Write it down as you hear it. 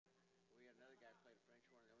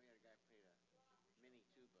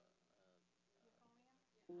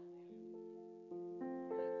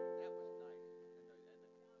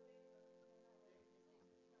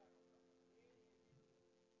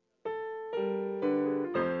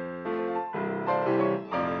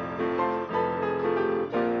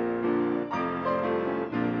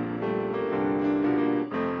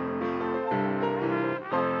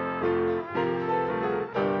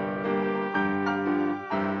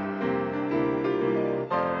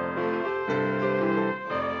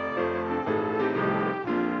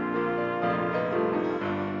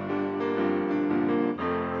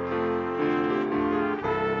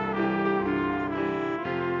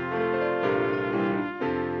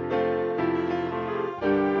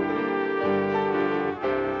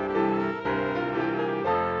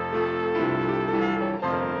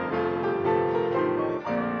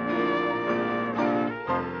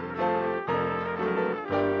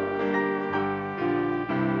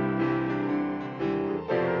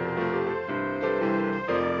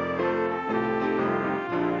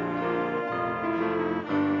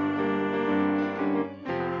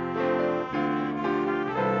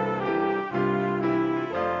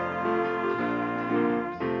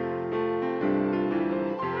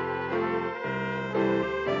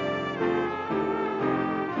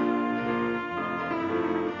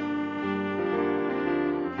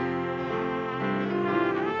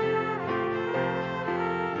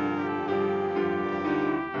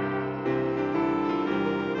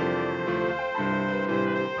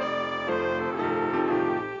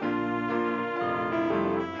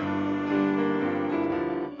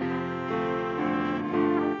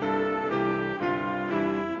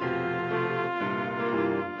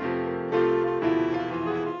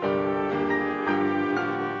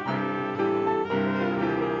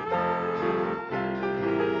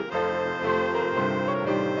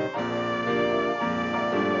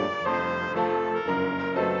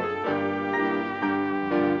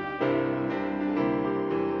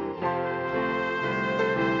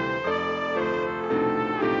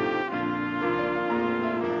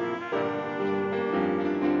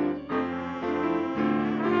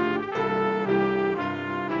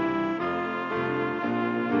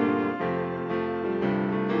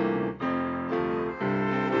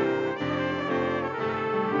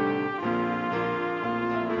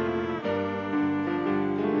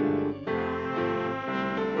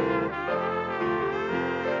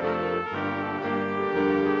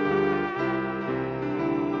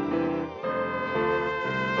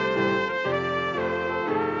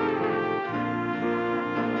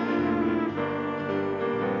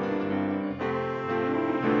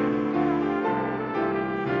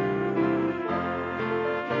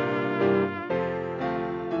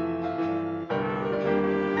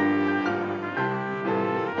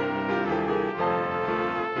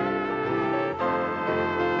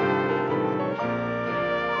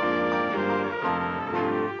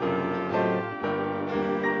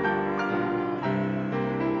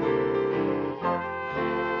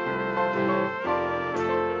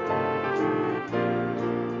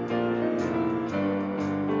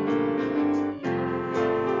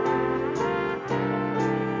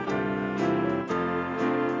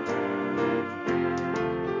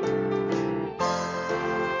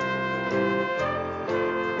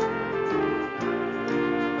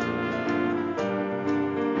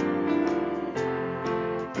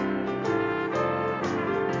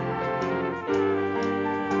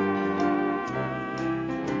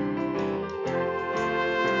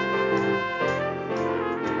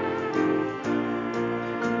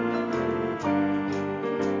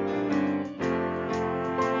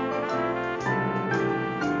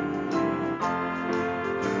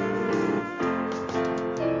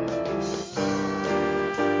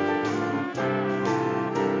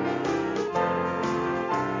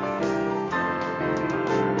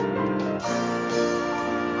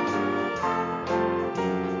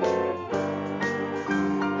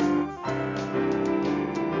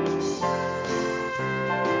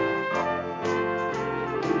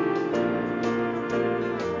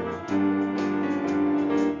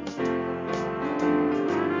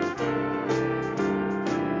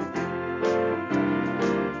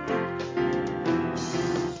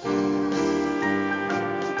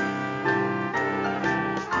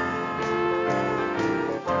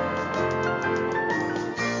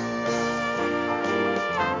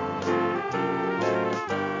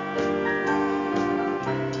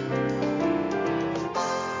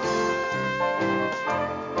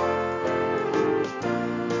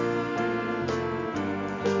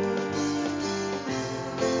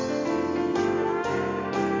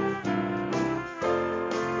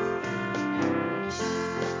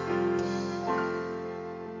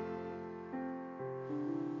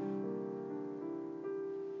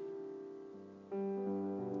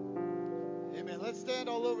stand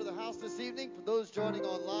all over the house this evening. For those joining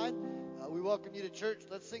online, we welcome you to church.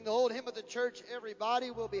 Let's sing the old hymn of the church,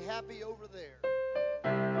 Everybody Will Be Happy Over There.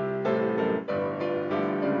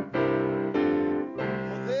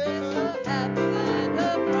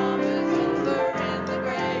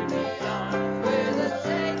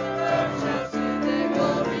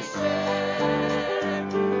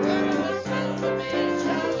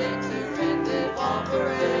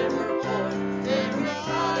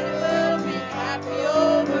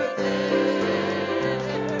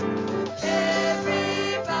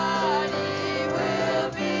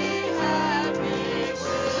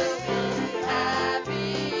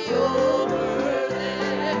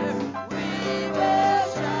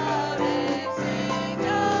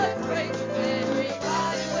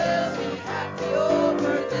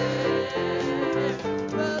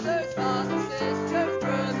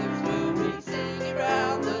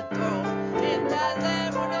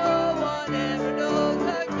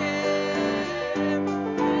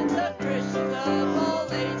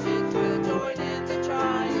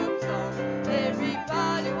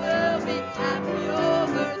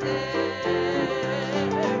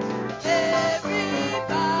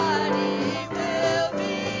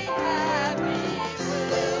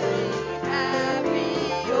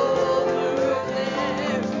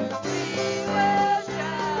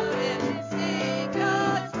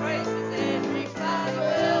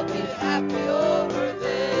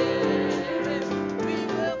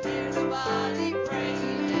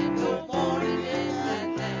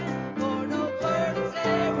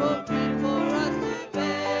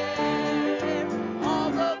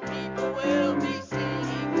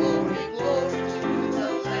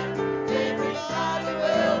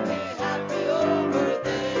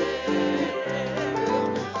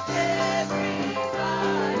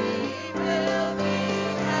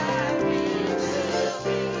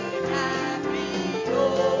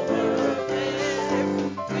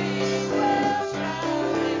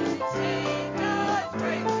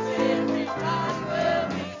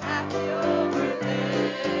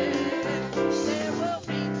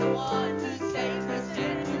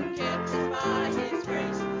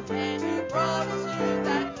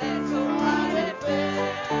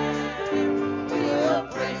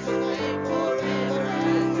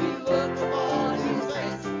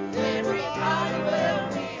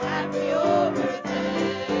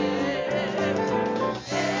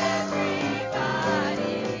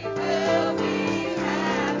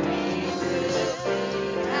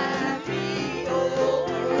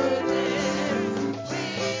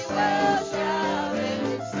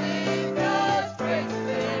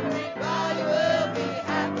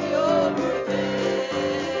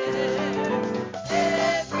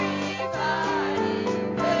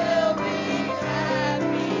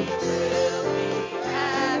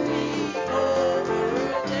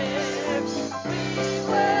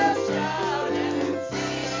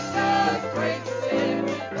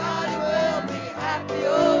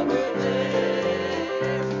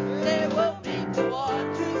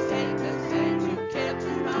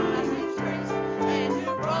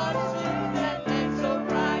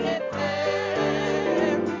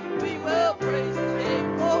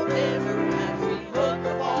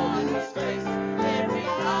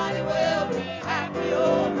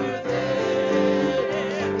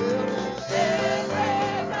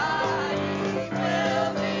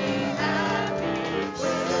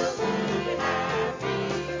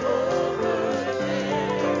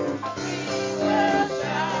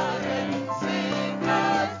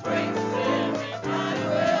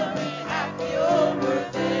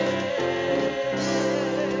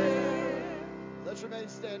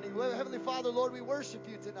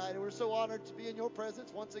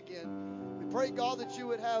 Once again, we pray, God, that you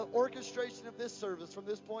would have orchestration of this service. From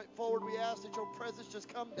this point forward, we ask that your presence just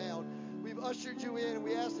come down. We've ushered you in, and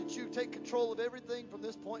we ask that you take control of everything from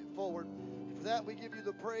this point forward. And for that, we give you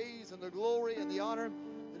the praise and the glory and the honor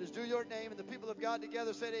that is due your name. And the people of God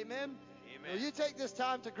together said amen. Amen. Will you take this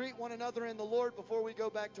time to greet one another in the Lord before we go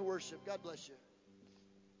back to worship? God bless you.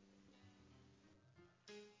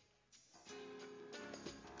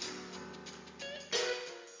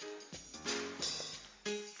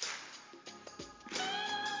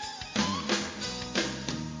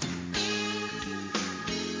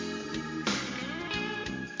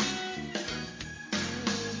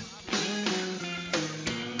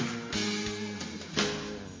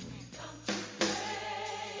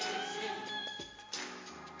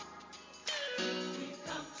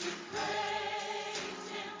 Come to pray.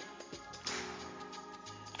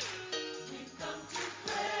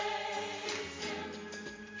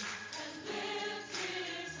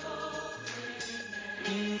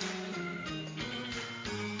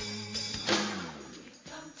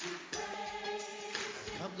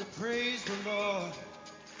 praise the Lord.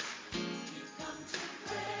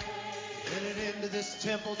 Headed into this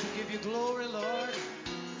temple to give you glory, Lord.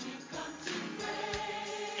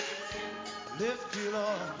 Lift you,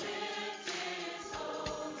 Lord.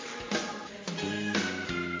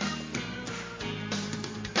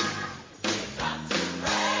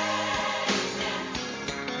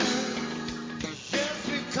 Yes,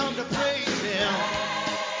 we've come to praise Him.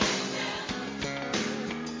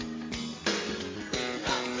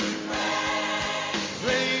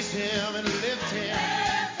 Praise Him and lift Him.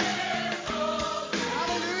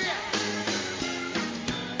 Hallelujah.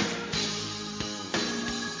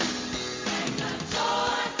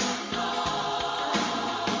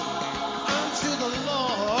 Unto the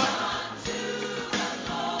Lord.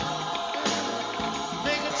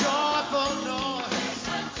 Make a joyful noise.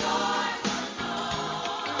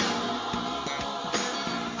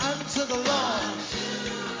 Unto the Lord.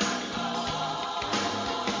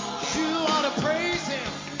 You ought to praise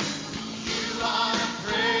Him. You ought to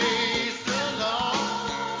praise the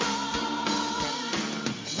Lord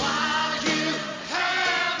while you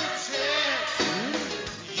have the chance.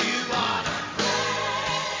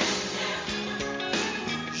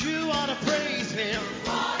 You ought to praise Him.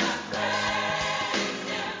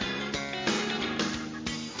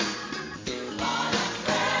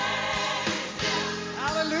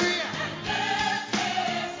 Hallelujah.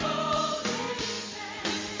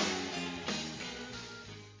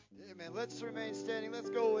 Amen. Let's remain standing. Let's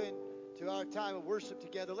go into our time of worship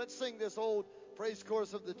together. Let's sing this old praise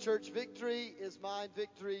chorus of the church. Victory is mine.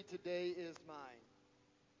 Victory today is mine.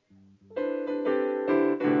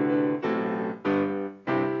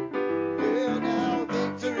 Well, now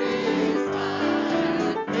victory is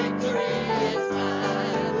mine. Victory is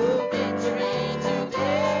mine. Oh, victory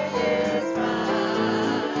today is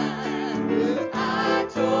mine. Well, I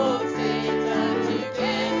told Satan to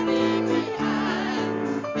get thee behind.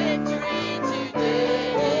 Victory today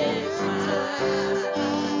is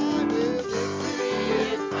mine. Victory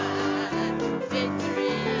is mine. Victory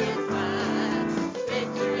is mine.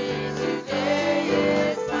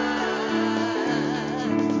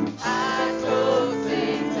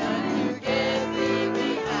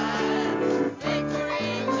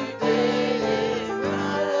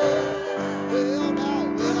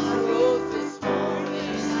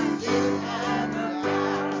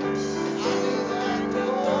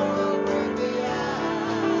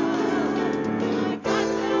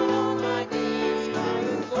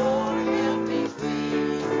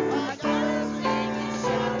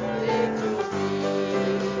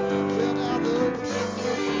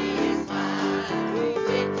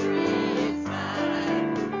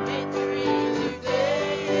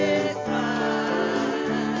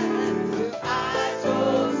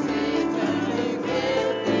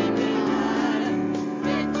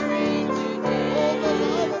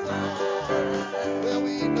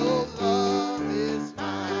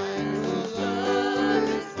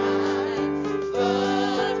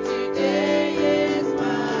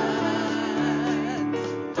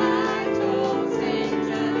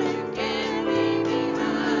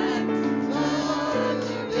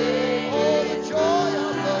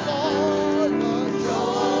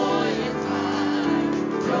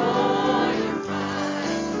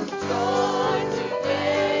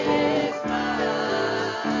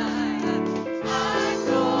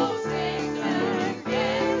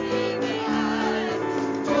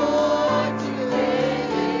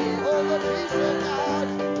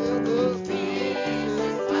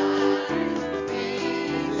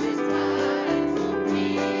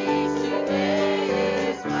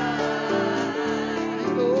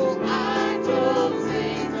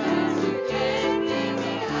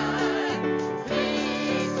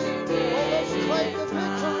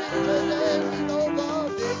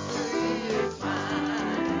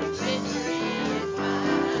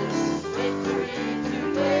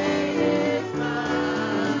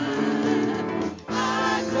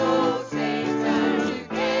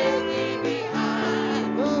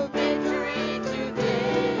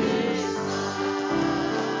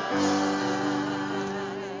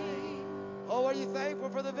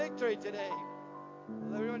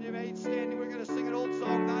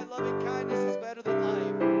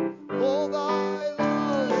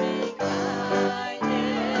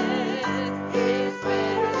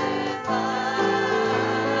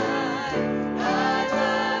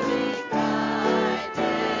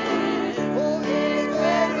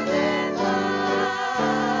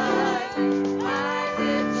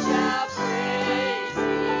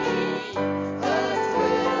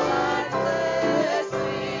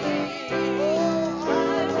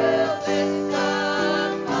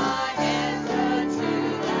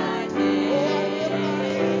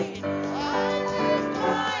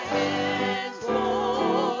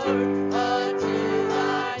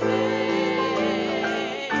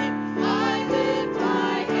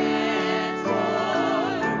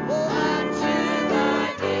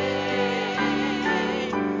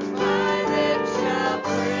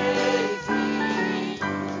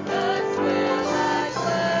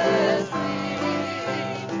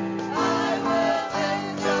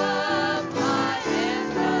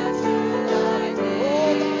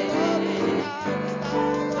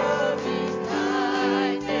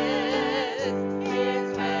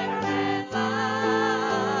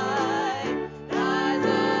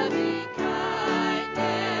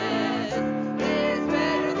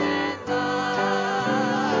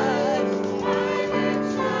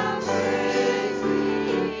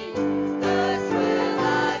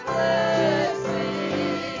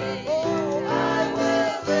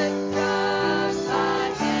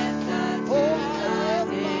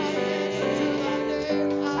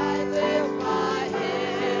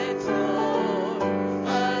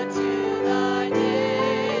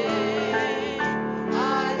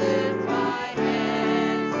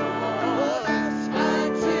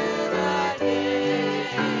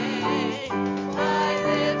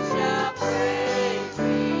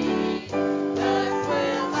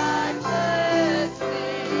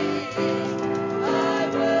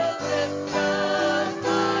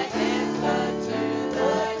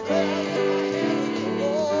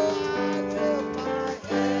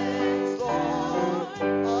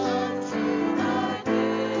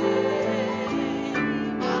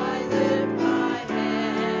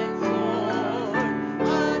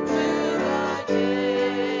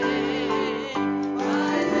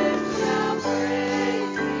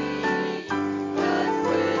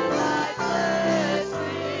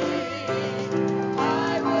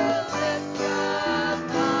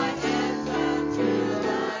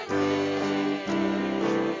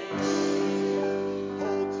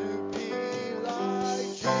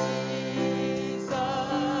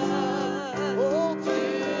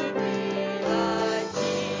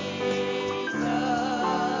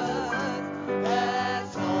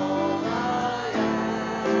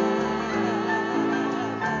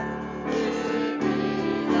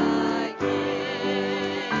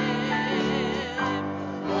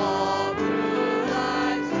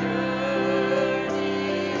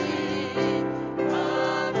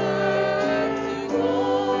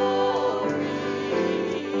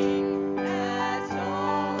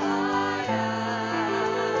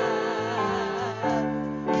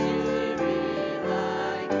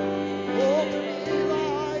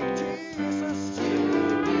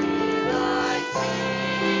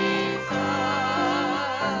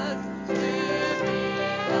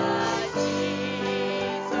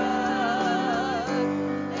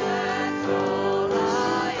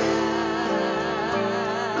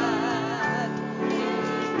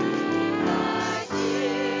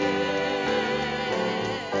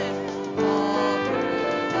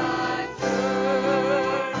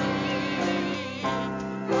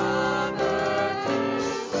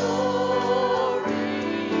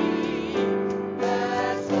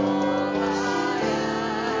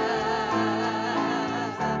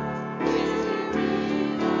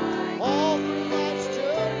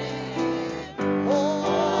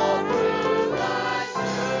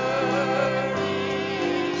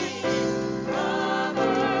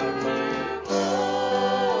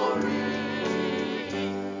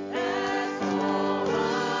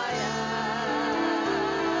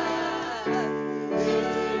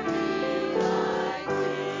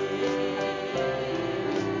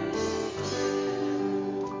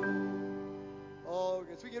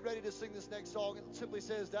 sing this next song, it simply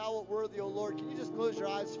says, Thou art worthy, O Lord. Can you just close your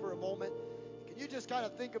eyes for a moment? Can you just kind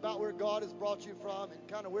of think about where God has brought you from and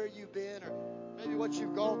kind of where you've been, or maybe what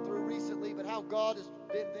you've gone through recently, but how God has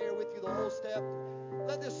been there with you the whole step?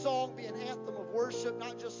 Let this song be an anthem of worship,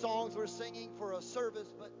 not just songs we're singing for a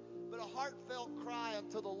service, but a heartfelt cry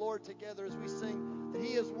unto the Lord together as we sing that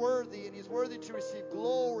He is worthy, and He's worthy to receive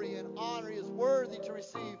glory and honor. He is worthy to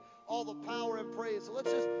receive all the power and praise. So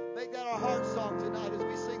let's just make that our heart song tonight as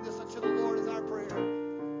we sing this unto the Lord as our prayer.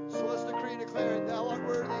 So let's decree and declare it. Thou art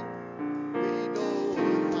worthy. We know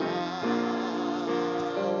thou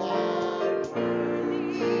art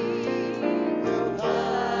worthy. Thou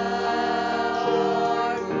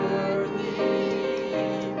art worthy.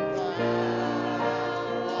 Thou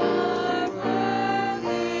art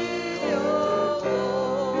worthy, O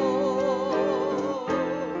Lord.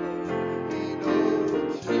 We know to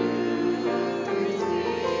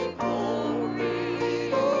receive glory.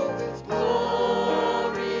 We know it's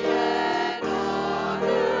glory and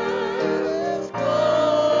honor.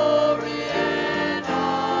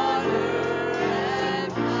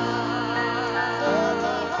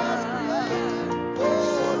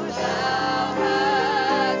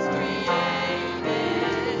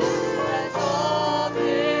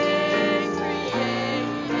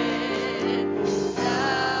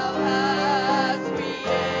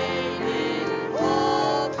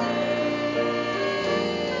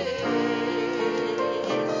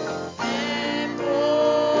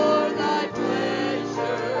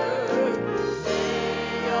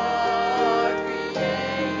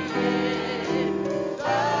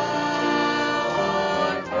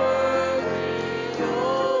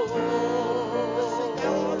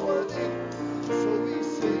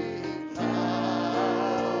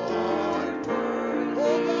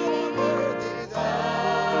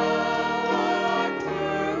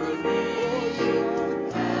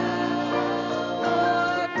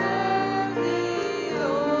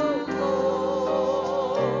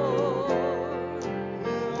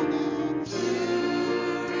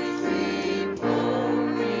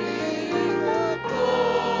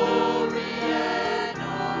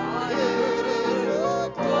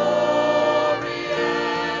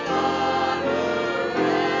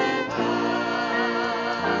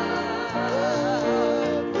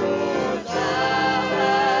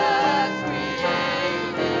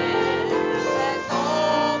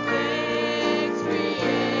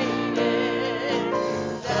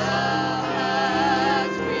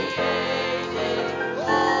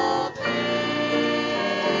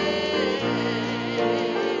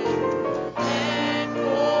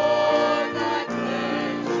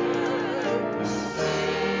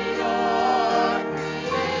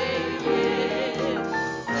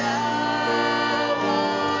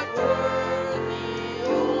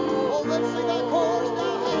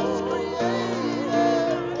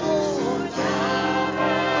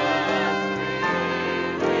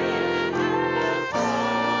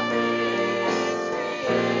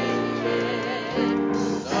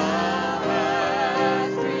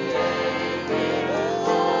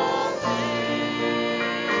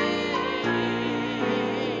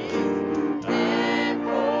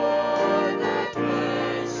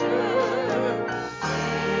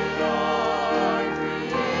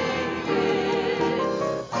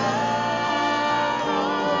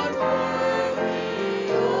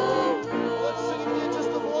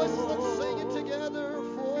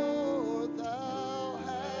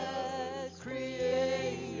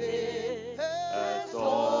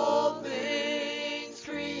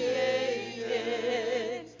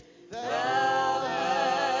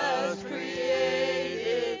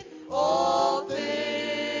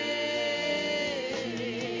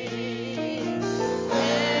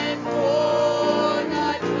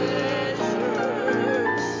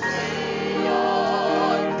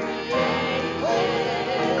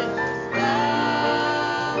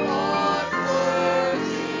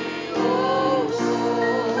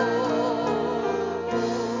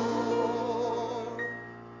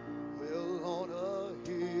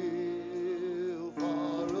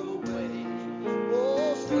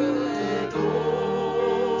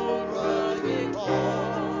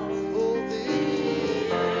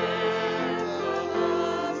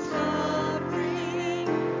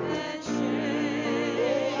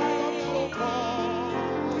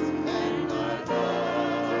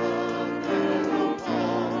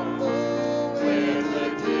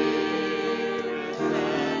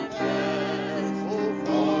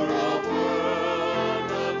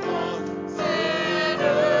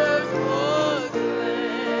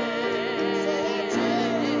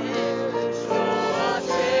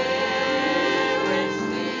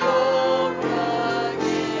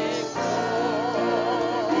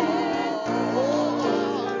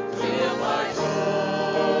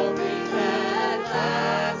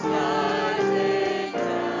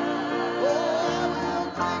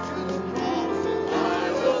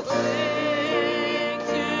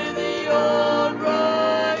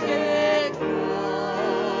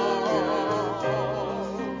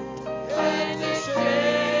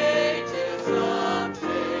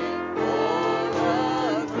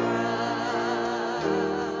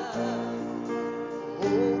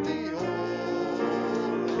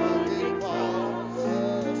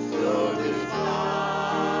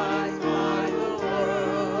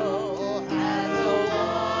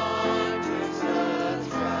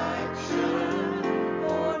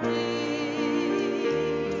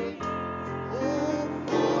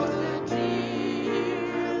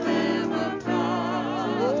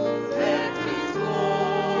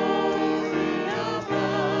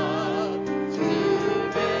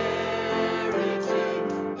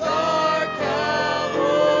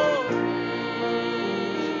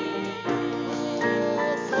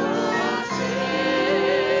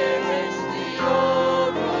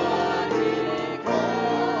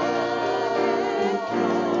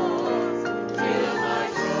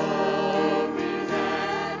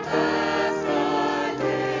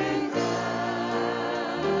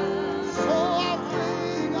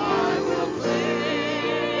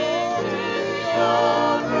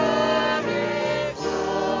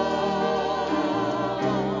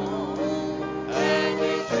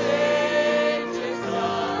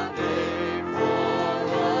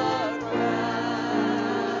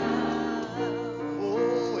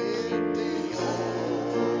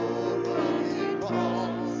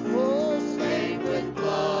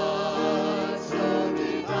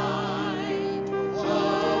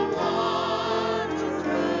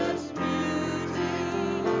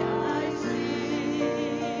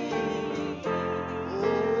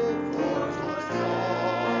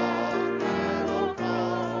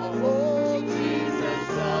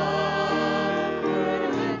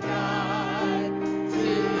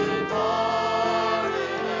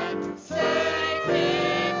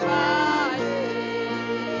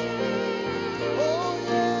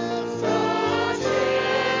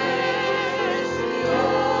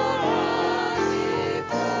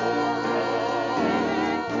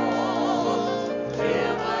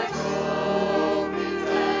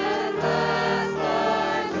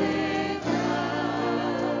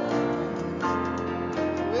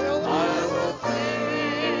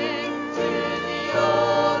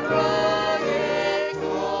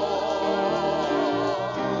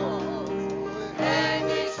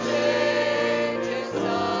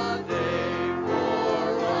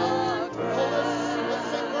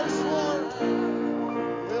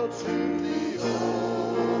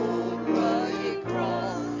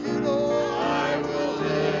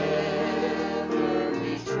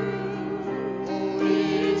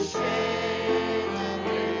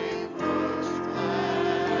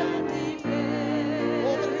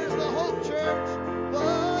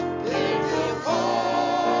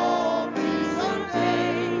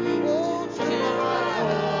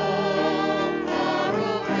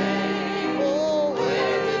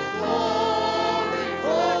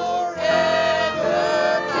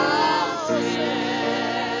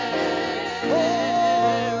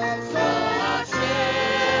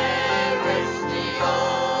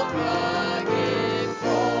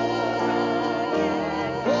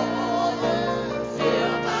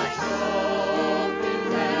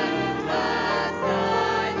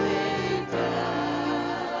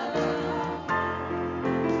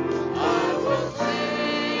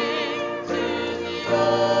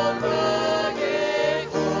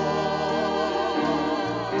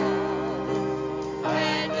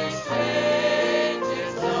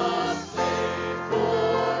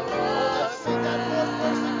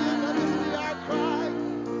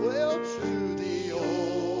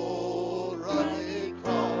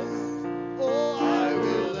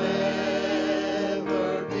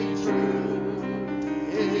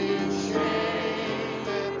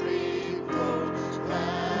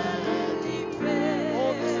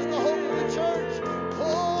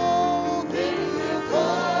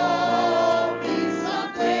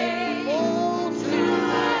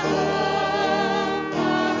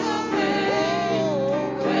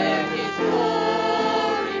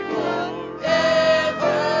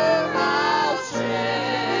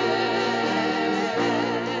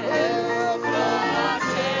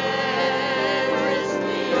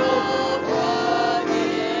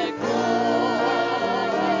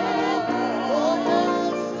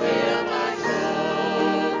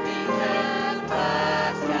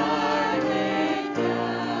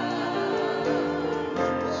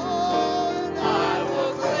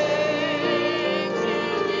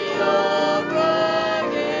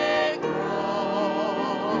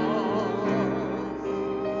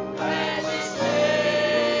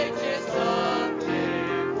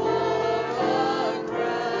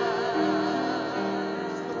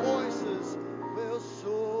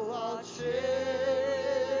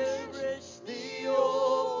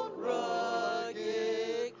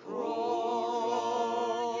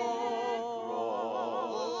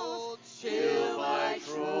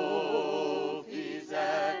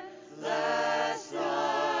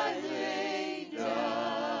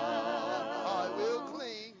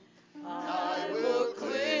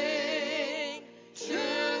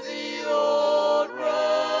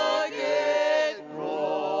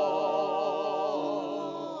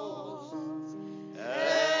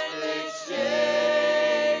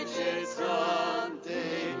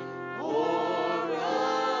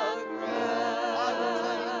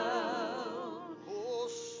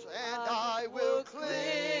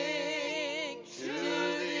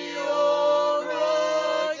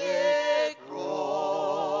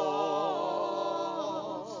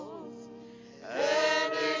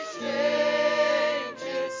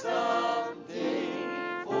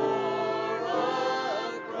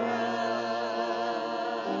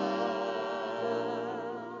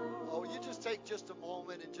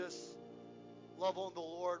 love on the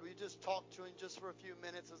Lord? Will you just talk to Him just for a few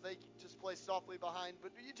minutes as they just play softly behind?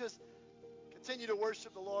 But will you just continue to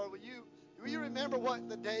worship the Lord? Will you remember what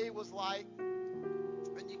the day was like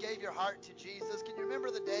when you gave your heart to Jesus? Can you remember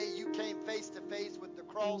the day you came face to face with the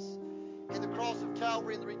cross and the cross of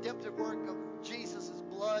Calvary and the redemptive work of Jesus'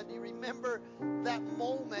 blood? Do you remember that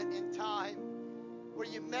moment in time where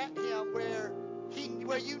you met Him, where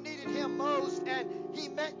you needed Him most, and He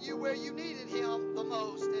met you where you needed Him the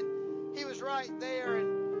most, and He was right there,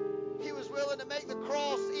 and He was willing to make the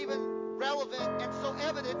cross even relevant and so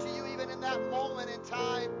evident to you even in that moment in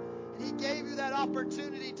time, and He gave you that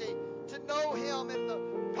opportunity to know Him in the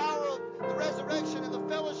power of the resurrection and the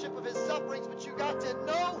fellowship of His sufferings, but you got to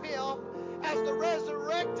know Him as the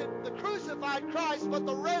resurrected, the crucified Christ, but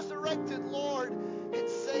the resurrected Lord and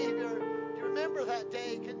Savior. Do you remember that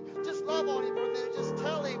day? Can just love on Him for a minute. Just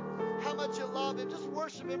tell Him how much you love Him. Just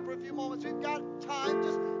worship Him for a few moments. We've got time.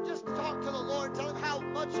 Just talk to the Lord. Tell Him how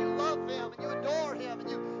much you love Him and you adore Him and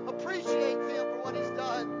you appreciate Him for what He's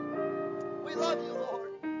done. We love you, Lord.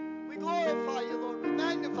 We glorify you, Lord. We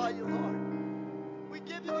magnify you, Lord. We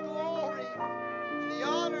give you the glory and the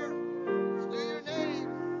honor. It's due your name.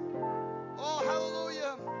 Oh,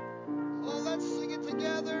 hallelujah. Oh, let's sing it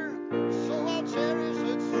together. So I'll cherish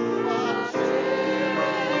it. So I'll cherish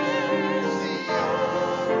the old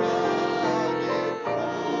rugged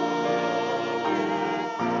cross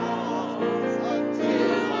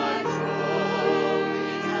until my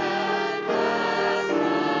trophies at last I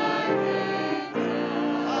lay down.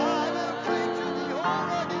 I will cling to the old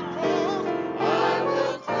rugged cross. I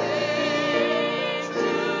will cling to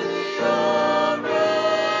the old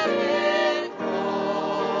rugged cross.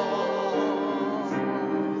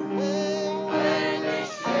 Oh, and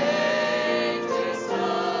exchange it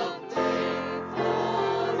something for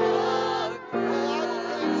a cross. Oh, I will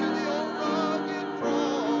cling to the old rugged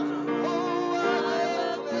cross. Oh, I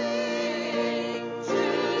will cling to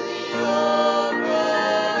the old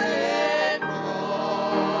rugged cross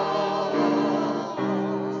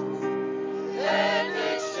and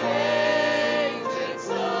exchange it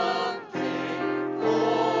something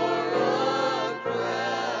for a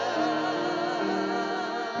crown.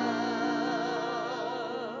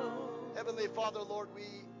 Heavenly Father, Lord, we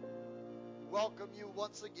welcome you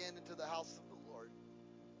once again into the house of the Lord.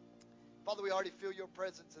 Father, we already feel your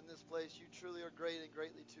presence in this place. You truly are great and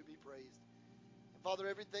greatly to be praised. And Father,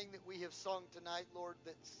 everything that we have sung tonight, Lord,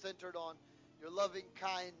 that's centered on your loving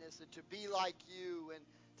kindness and to be like you and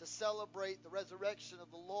to celebrate the resurrection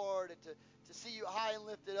of the Lord and to see you high and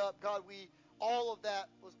lifted up, God, all of that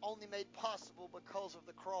was only made possible because of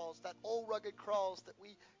the cross, that old rugged cross that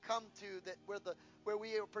we come to, that where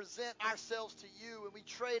we present ourselves to you and we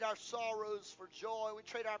trade our sorrows for joy, we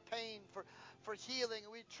trade our pain for healing,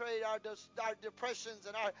 and we trade our depressions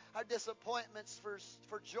and our disappointments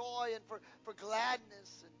for joy and for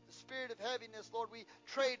gladness and the spirit of heaviness. Lord, we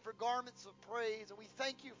trade for garments of praise, and we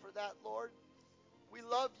thank you for that, Lord. We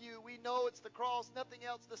love you. We know it's the cross, nothing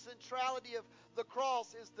else. The centrality of the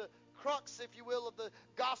cross is the crux, if you will, of the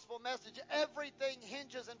gospel message. Everything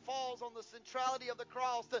hinges and falls on the centrality of the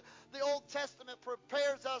cross. The Old Testament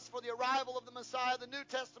prepares us for the arrival of the Messiah. The New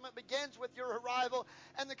Testament begins with your arrival,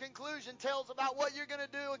 and the conclusion tells about what you're going to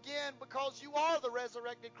do again because you are the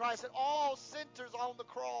resurrected Christ. It all centers on the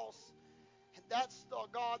cross. And that's the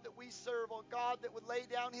God that we serve, a God that would lay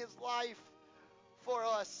down His life for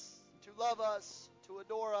us, to love us, to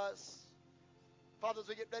adore us. Father, as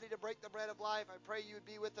we get ready to break the bread of life, I pray you would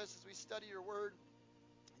be with us as we study your word,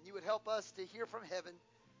 and you would help us to hear from heaven.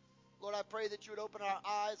 Lord, I pray that you would open our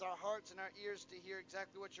eyes, our hearts, and our ears to hear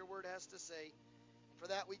exactly what your word has to say. For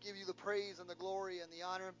that, we give you the praise and the glory and the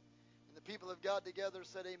honor. And the people of God together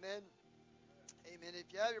said amen. Amen.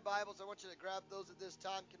 If you have your Bibles, I want you to grab those at this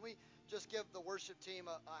time. Can we just give the worship team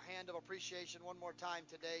a hand of appreciation one more time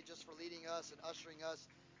today, just for leading us and ushering us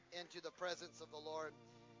into the presence of the Lord.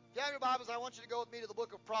 If you have your Bibles, I want you to go with me to the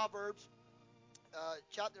book of Proverbs,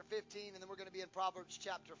 chapter 15, and then we're going to be in Proverbs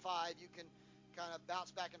chapter 5. You can kind of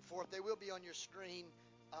bounce back and forth. They will be on your screen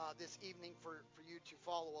this evening for you to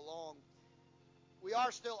follow along. We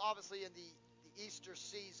are still obviously in the Easter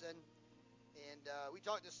season, and we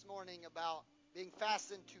talked this morning about being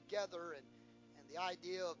fastened together and the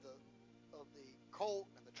idea of the colt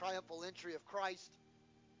and the triumphal entry of Christ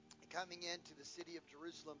coming into the city of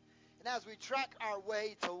Jerusalem. And as we track our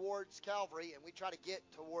way towards Calvary, and we try to get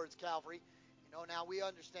towards Calvary, now we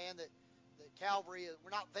understand that Calvary,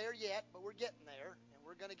 we're not there yet, but we're getting there, and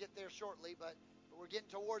we're going to get there shortly, but we're getting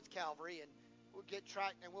towards Calvary, and we'll get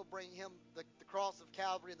tracked, and we'll bring him the cross of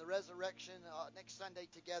Calvary and the resurrection next Sunday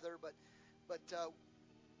together. But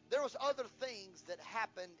there was other things that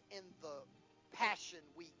happened in the Passion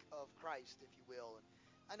Week of Christ, if you will. And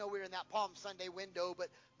I know we're in that Palm Sunday window, but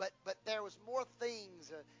there was more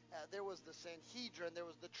things. There was the Sanhedrin, there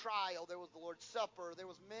was the trial, there was the Lord's Supper, there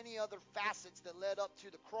was many other facets that led up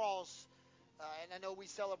to the cross. And I know we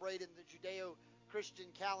celebrate in the Judeo-Christian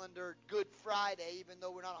calendar Good Friday, even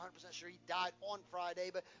though we're not 100% sure he died on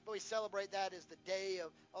Friday, but we celebrate that as the day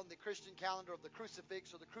on the Christian calendar of the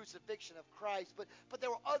crucifix or the crucifixion of Christ. But there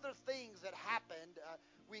were other things that happened.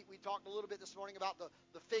 We talked a little bit this morning about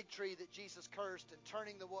the fig tree that Jesus cursed and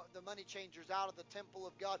turning the money changers out of the temple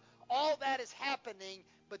of God. All that is happening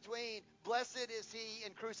between blessed is he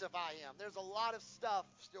and crucify him. There's a lot of stuff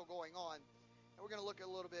still going on. And we're going to look a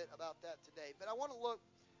little bit about that today. But I want to look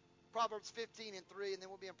Proverbs 15 and 3, and then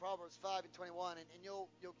we'll be in Proverbs 5 and 21, and you'll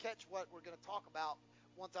catch what we're going to talk about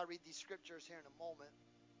once I read these scriptures here in a moment.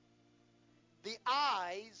 The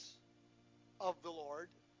eyes of the Lord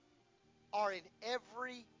are in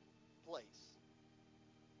every place,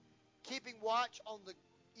 keeping watch on the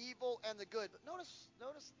evil and the good. But notice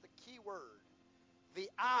the key word. The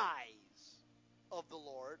eyes of the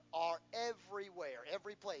Lord are everywhere,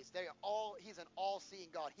 every place. He's an all-seeing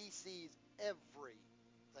God. He sees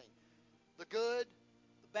everything. The good,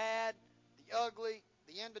 the bad, the ugly,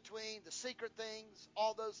 the in-between, the secret things,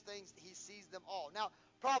 all those things, he sees them all. Now,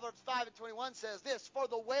 Proverbs 5 and 21 says this, for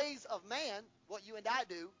the ways of man, what you and I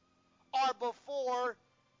do, are before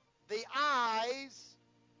the eyes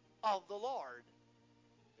of the Lord.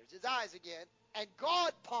 There's his eyes again. And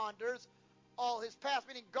God ponders all his paths,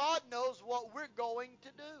 meaning God knows what we're going to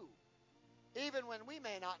do. Even when we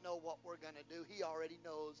may not know what we're going to do, he already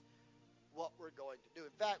knows what we're going to do.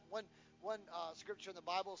 In fact, one scripture in the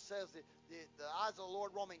Bible says that the eyes of the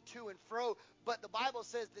Lord roaming to and fro, but the Bible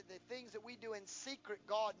says that the things that we do in secret,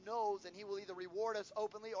 God knows, and he will either reward us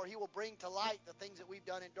openly or he will bring to light the things that we've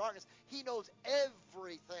done in darkness. He knows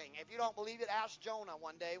everything. If you don't believe it, ask Jonah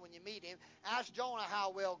one day when you meet him. Ask Jonah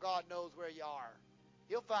how well God knows where you are.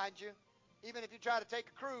 He'll find you. Even if you try to take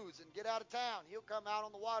a cruise and get out of town, he'll come out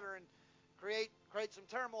on the water and create some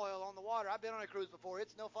turmoil on the water. I've been on a cruise before.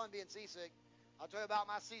 It's no fun being seasick. I'll tell you about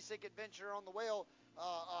my seasick adventure on the whale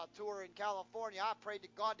tour in California. I prayed to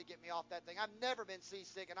God to get me off that thing. I've never been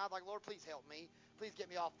seasick, and I'm like, Lord, please help me. Please get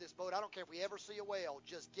me off this boat. I don't care if we ever see a whale.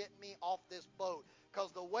 Just get me off this boat,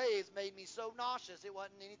 because the waves made me so nauseous it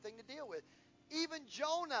wasn't anything to deal with. Even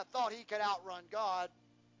Jonah thought he could outrun God,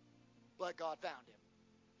 but God found him.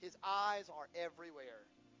 His eyes are everywhere,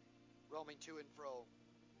 roaming to and fro.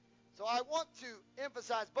 So I want to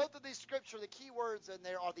emphasize both of these scriptures. The key words in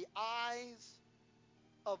there are the eyes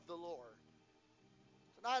of the Lord.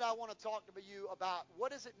 Tonight I want to talk to you about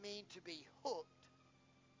what does it mean to be hooked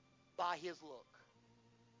by his look.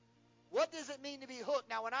 What does it mean to be hooked?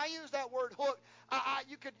 Now, when I use that word hooked,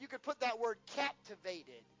 you could put that word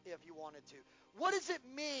captivated if you wanted to. What does it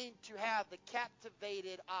mean to have the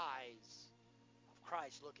captivated eyes of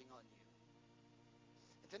Christ looking on you?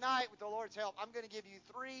 And tonight, with the Lord's help, I'm going to give you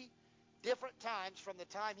 3 different times from the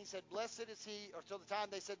time he said, blessed is he, or till the time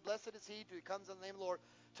they said, blessed is he, till he comes in the name of the Lord,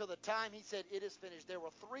 till the time he said, it is finished. There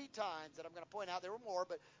were 3 times that I'm going to point out. There were more,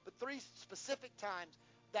 but 3 specific times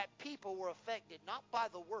that people were affected, not by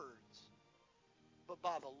the words, but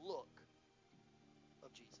by the look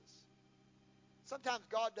of Jesus. Sometimes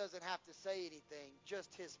God doesn't have to say anything,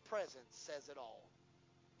 just his presence says it all.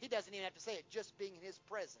 He doesn't even have to say it, just being in his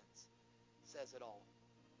presence says it all.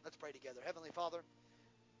 Let's pray together. Heavenly Father,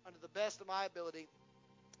 under the best of my ability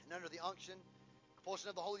and under the unction, compulsion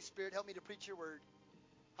of the Holy Spirit, help me to preach your word.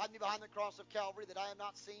 Hide me behind the cross of Calvary, that I am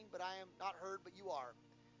not seen, but I am not heard, but you are.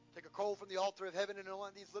 Take a coal from the altar of heaven and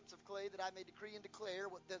anoint these lips of clay, that I may decree and declare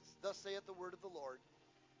what thus saith the word of the Lord.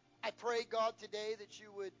 I pray, God, today that you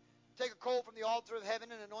would take a coal from the altar of heaven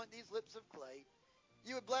and anoint these lips of clay.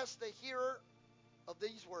 You would bless the hearer of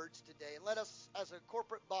these words today, and let us as a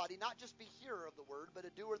corporate body not just be hearer of the word, but a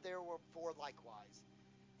doer therefore likewise.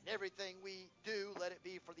 And everything we do, let it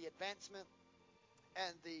be for the advancement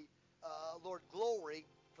and the, Lord, glory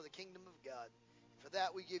for the kingdom of God. And for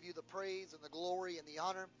that we give you the praise and the glory and the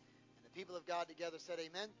honor. And the people of God together said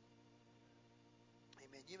amen.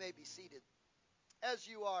 Amen. You may be seated. As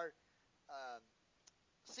you are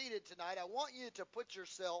seated tonight, I want you to put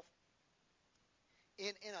yourself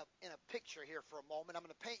in a picture here for a moment. I'm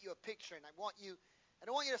going to paint you a picture, and I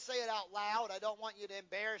don't want you to say it out loud. I don't want you to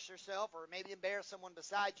embarrass yourself or maybe embarrass someone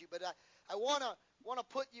beside you, but I want to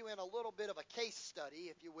put you in a little bit of a case study,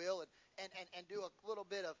 if you will, and do a little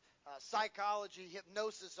bit of psychology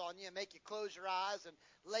hypnosis on you and make you close your eyes and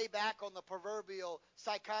lay back on the proverbial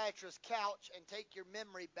psychiatrist's couch and take your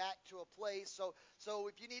memory back to a place. So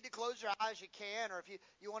if you need to close your eyes, you can, or if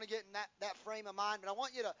you want to get in that frame of mind. But I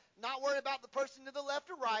want you to not worry about the person to the left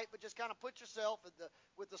or right, but just kind of put yourself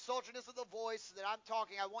with the sultriness of the voice that I'm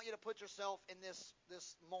talking. I want you to put yourself in this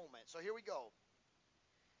moment. So here we go.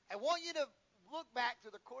 I want you to look back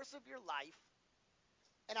through the course of your life,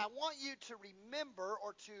 and I want you to remember,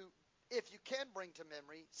 or to, if you can bring to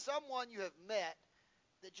memory, someone you have met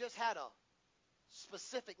that just had a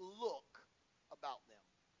specific look about them.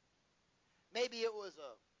 Maybe it was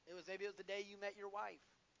the day you met your wife,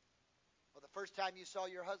 or the first time you saw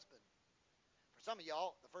your husband. For some of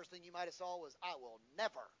y'all, the first thing you might have saw was, I will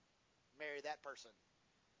never marry that person.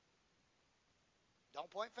 Don't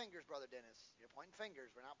point fingers, Brother Dennis. You're pointing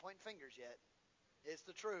fingers. We're not pointing fingers yet. It's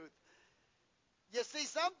the truth. You see,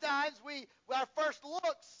 sometimes our first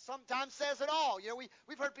looks sometimes says it all. You know,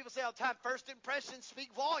 we've heard people say all the time, first impressions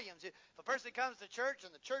speak volumes. If a person comes to church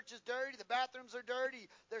and the church is dirty, the bathrooms are dirty,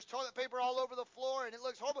 there's toilet paper all over the floor, and it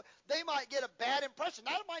looks horrible, they might get a bad impression.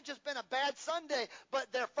 That might just been a bad Sunday,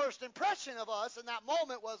 but their first impression of us in that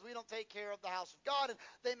moment was we don't take care of the house of God. And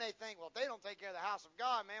they may think, well, if they don't take care of the house of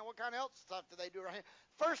God, man, what kind of else stuff do they do around here?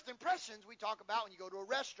 First impressions we talk about when you go to a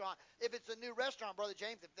restaurant. If it's a new restaurant, Brother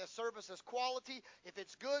James, if the service is quality, if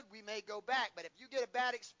it's good, we may go back. But if you get a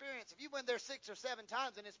bad experience, if you've been there 6 or 7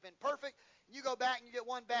 times and it's been perfect, and you go back and you get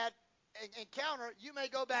one bad encounter, you may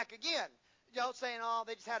go back again. You know, saying, oh,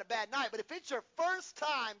 they just had a bad night. But if it's your first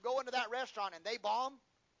time going to that restaurant and they bomb,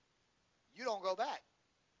 you don't go back.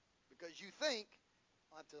 Because you think,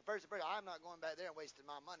 after the first impression, I'm not going back there and wasting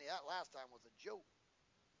my money. That last time was a joke.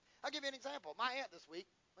 I'll give you an example. My aunt this week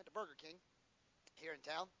went to Burger King here in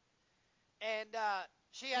town, and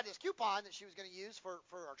she had this coupon that she was going to use for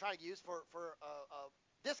a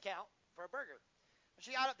discount for a burger.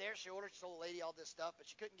 She got up there, she told the lady all this stuff, but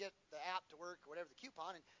she couldn't get the app to work or whatever, the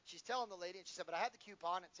coupon, and she's telling the lady, and she said, but I have the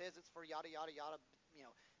coupon, it says it's for yada, yada, yada, you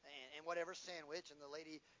know, and whatever sandwich, and the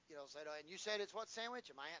lady, you know, said, and you said it's what sandwich?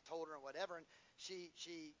 And my aunt told her and whatever, and she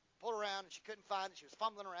pulled around and she couldn't find it. She was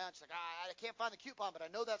fumbling around. She's like, I can't find the coupon, but I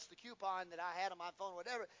know that's the coupon that I had on my phone,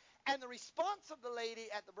 whatever. And the response of the lady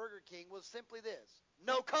at the Burger King was simply this: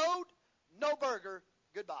 no code, no burger,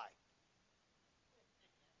 goodbye.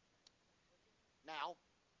 Now,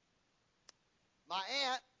 my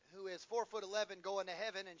aunt, who is 4'11", going to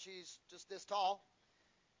heaven, and she's just this tall,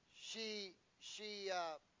 she's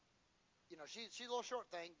a little short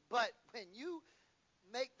thing, but when you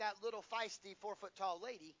make that little feisty 4-foot tall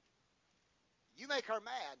lady, you make her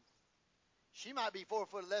mad. She might be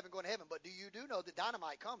 4'11" going to heaven, but do you know that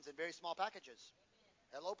dynamite comes in very small packages?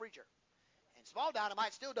 Hello, preacher. And small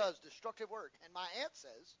dynamite still does destructive work. And my aunt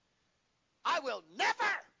says, I will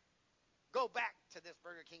never go back to this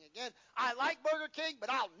Burger King again. I like Burger King, but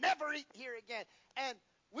I'll never eat here again. And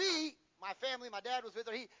my family, my dad was with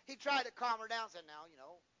her, he tried to calm her down, said, now,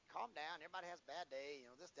 calm down. Everybody has a bad day,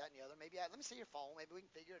 this, that, and the other. Let me see your phone. Maybe we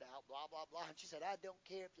can figure it out, blah, blah, blah. And she said, I don't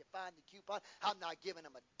care if you find the coupon. I'm not giving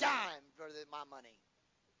them a dime for my money.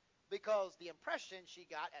 Because the impression she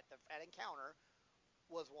got at encounter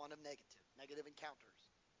was one of negative encounters.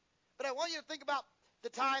 But I want you to think about the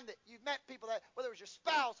time that you've met people, that whether it was your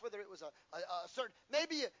spouse, whether it was a certain,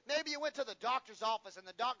 maybe you went to the doctor's office and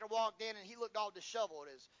the doctor walked in and he looked all disheveled.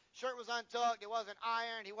 His shirt was untucked, it wasn't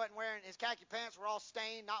ironed, he wasn't wearing, his khaki pants were all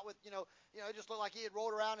stained, not with, it just looked like he had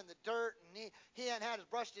rolled around in the dirt, and he hadn't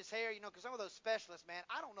brushed his hair, because some of those specialists, man,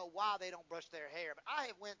 I don't know why they don't brush their hair, but I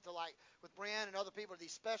have went to, with Brian and other people,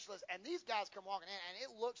 these specialists, and these guys come walking in, and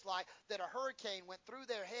it looks like that a hurricane went through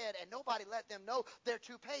their head and nobody let them know their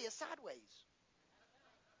toupee is sideways.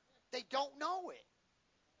 They don't know it.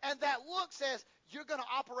 And that look says, you're going to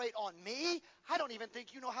operate on me? I don't even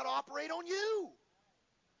think you know how to operate on you.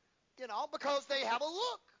 Because they have a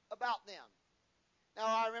look about them. Now,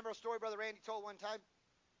 I remember a story Brother Randy told one time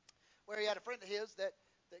where he had a friend of his that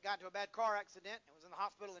got into a bad car accident and was in the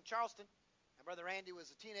hospital in Charleston. And Brother Randy was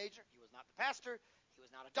a teenager. He was not the pastor. He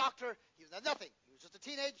was not a doctor. He was not nothing. He was just a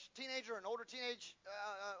teenager, an older teenage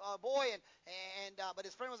boy. But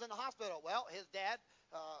his friend was in the hospital. Well, his dad,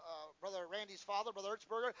 Brother Randy's father, Brother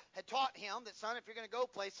Ertzberger, had taught him that, son, if you're going to go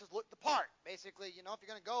places, look the part. Basically, if you're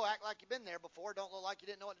going to go, act like you've been there before. Don't look like you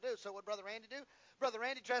didn't know what to do. So what did Brother Randy do? Brother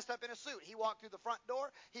Randy dressed up in a suit. He walked through the front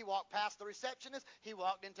door. He walked past the receptionist. He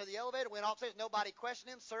walked into the elevator, went upstairs. Nobody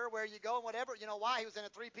questioned him. Sir, where are you going? Whatever. You know why? He was in a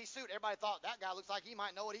 3-piece suit. Everybody thought, that guy looks like he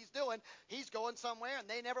might know what he's doing. He's going somewhere, and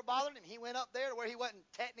they never bothered him. He went up there to where he wasn't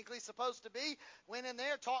technically supposed to be, went in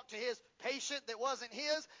there, talked to his patient that wasn't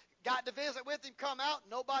his, got to visit with him, come out.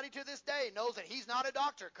 Nobody to this day knows that he's not a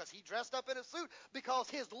doctor because he dressed up in a suit because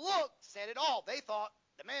his look said it all. They thought,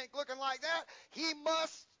 the man looking like that, he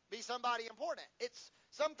must be somebody important. It's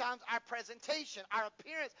sometimes our presentation, our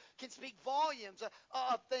appearance can speak volumes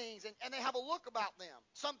of things, and they have a look about them.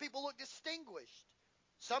 Some people look distinguished.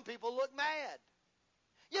 Some people look mad.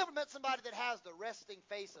 You ever met somebody that has the resting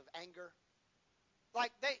face of anger?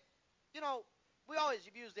 Like we always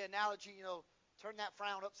use the analogy, turn that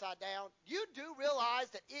frown upside down. You do realize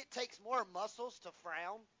that it takes more muscles to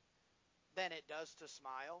frown than it does to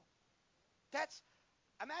smile?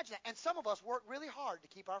 Imagine that. And some of us work really hard to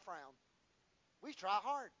keep our frown. We try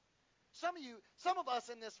hard. Some of us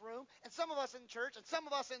in this room, and some of us in church, and some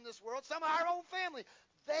of us in this world, some of our own family,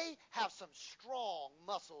 they have some strong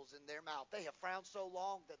muscles in their mouth. They have frowned so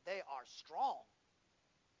long that they are strong.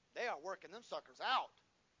 They are working them suckers out.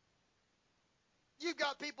 You've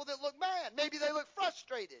got people that look mad. Maybe they look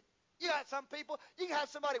frustrated. You got some people, you can have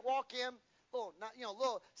somebody walk in,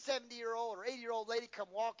 little 70-year-old or 80-year-old lady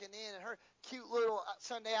come walking in in her cute little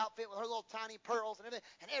Sunday outfit with her little tiny pearls and everything,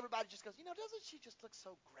 and everybody just goes, doesn't she just look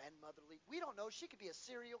so grandmotherly? We don't know. She could be a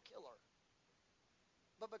serial killer.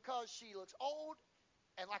 But because she looks old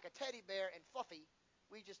and like a teddy bear and fluffy,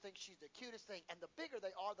 we just think she's the cutest thing. And the bigger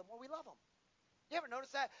they are, the more we love them. You ever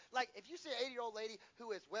notice that? Like, if you see an 80-year-old lady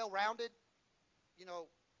who is well-rounded,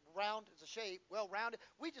 round as a shape, well-rounded,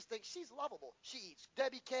 we just think she's lovable. She eats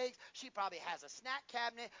Debbie cakes. She probably has a snack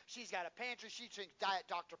cabinet. She's got a pantry. She drinks Diet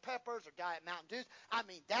Dr. Peppers or Diet Mountain Dews. I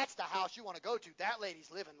mean, that's the house you want to go to. That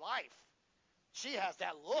lady's living life. She has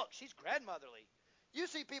that look. She's grandmotherly. You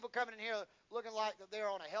see people coming in here looking like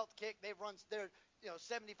they're on a health kick. They're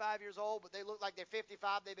 75 years old, but they look like they're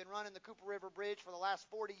 55. They've been running the Cooper River Bridge for the last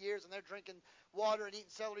 40 years, and they're drinking water and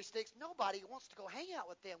eating celery sticks. Nobody wants to go hang out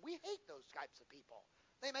with them. We hate those types of people.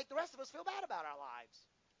 They make the rest of us feel bad about our lives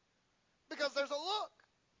because there's a look.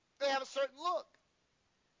 They have a certain look.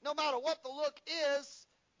 No matter what the look is,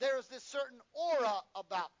 there is this certain aura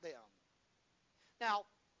about them. Now,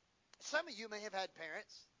 some of you may have had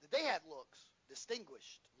parents that they had looks,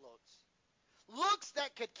 distinguished looks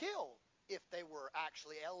that could kill if they were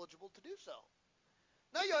actually eligible to do so.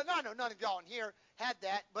 Now, I know none of y'all in here had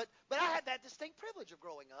that, but I had that distinct privilege of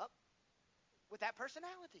growing up with that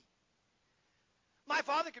personality. My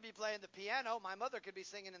father could be playing the piano, my mother could be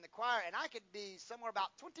singing in the choir, and I could be somewhere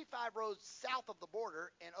about 25 rows south of the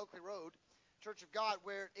border in Oakley Road, Church of God,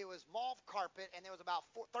 where it was mauve carpet, and there was about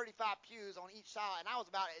 35 pews on each side, and I was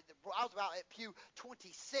about at pew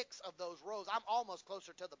 26 of those rows. I'm almost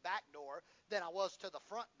closer to the back door than I was to the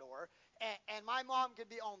front door, and my mom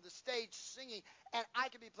could be on the stage singing, and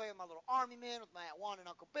I could be playing my little army men with my Aunt Wanda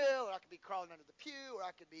and Uncle Bill, or I could be crawling under the pew, or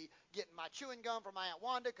I could be getting my chewing gum from my Aunt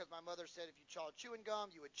Wanda, because my mother said if you chawed chewing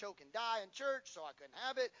gum, you would choke and die in church, so I couldn't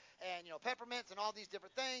have it, and peppermints and all these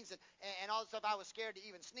different things, and all the stuff. I was scared to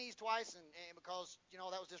even sneeze twice, and because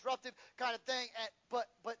that was disruptive kind of thing. But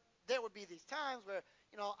there would be these times where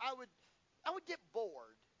I would get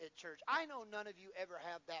bored at church. I know none of you ever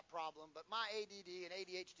have that problem, but my ADD and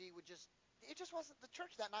ADHD it just wasn't, the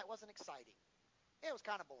church that night wasn't exciting. It was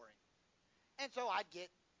kind of boring. And so I'd get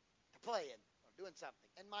to playing or doing something.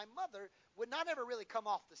 And my mother would not ever really come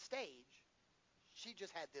off the stage. She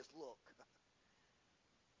just had this look.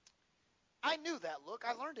 I knew that look.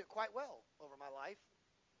 I learned it quite well over my life.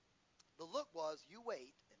 The look was, you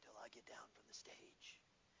wait until I get down from the stage.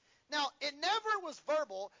 Now, it never was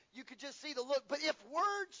verbal. You could just see the look. But if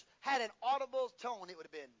words had an audible tone, it would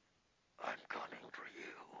have been, I'm coming for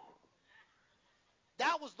you.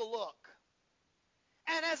 That was the look.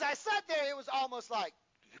 And as I sat there, it was almost like,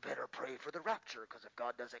 you better pray for the rapture, because if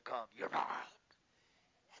God doesn't come, you're not.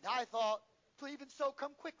 And I thought, even so,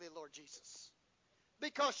 come quickly, Lord Jesus.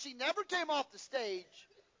 Because she never came off the stage,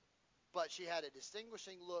 but she had a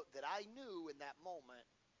distinguishing look that I knew in that moment,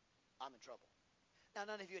 I'm in trouble. Now,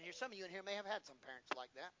 none of you in here, some of you in here may have had some parents like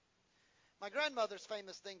that. My grandmother's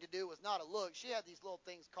famous thing to do was not a look. She had these little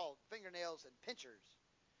things called fingernails and pinchers.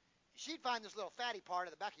 She'd find this little fatty part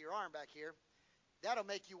at the back of your arm back here. That'll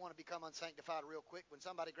make you want to become unsanctified real quick when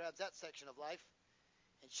somebody grabs that section of life.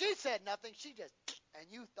 And she said nothing. She just, and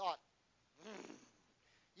you thought,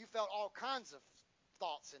 you felt all kinds of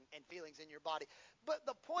thoughts and feelings in your body. But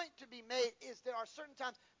the point to be made is there are certain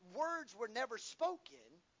times words were never spoken,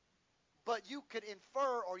 but you could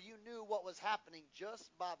infer or you knew what was happening just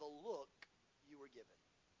by the look you were given.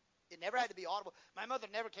 It never had to be audible. My mother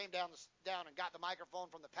never came down and got the microphone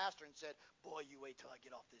from the pastor and said, boy, you wait till I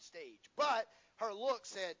get off this stage. But her look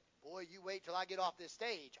said, boy, you wait till I get off this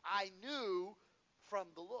stage. I knew from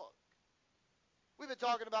the look. We've been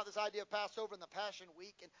talking about this idea of Passover and the Passion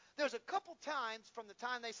Week, and there's a couple times from the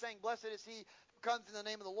time they sang, "Blessed is he who comes in the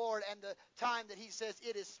name of the Lord," and the time that he says,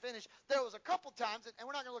 "It is finished." There was a couple times, and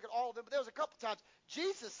we're not going to look at all of them, but there was a couple times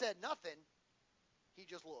Jesus said nothing. He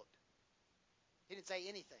just looked. He didn't say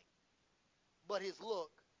anything, but his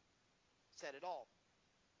look said it all.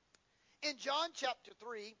 In John chapter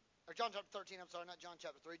 3, or John chapter 13, I'm sorry, not John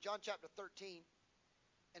chapter 3, John chapter 13,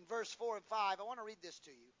 and verse 4 and 5, I want to read this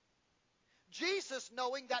to you. Jesus,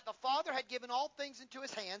 knowing that the Father had given all things into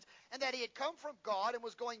his hands, and that he had come from God and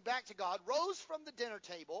was going back to God, rose from the dinner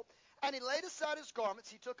table, and he laid aside his garments.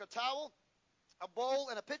 He took a towel, a bowl,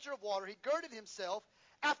 and a pitcher of water. He girded himself.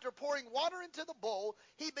 After pouring water into the bowl,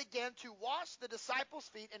 he began to wash the disciples'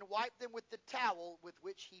 feet and wipe them with the towel with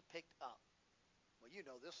which he picked up. Well, you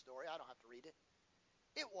know this story. I don't have to read it.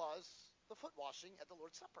 It was the foot washing at the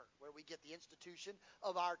Lord's Supper, where we get the institution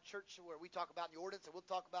of our church, where we talk about the ordinance, and we'll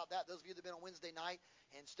talk about that. Those of you that have been on Wednesday night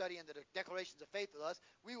and studying the declarations of faith with us,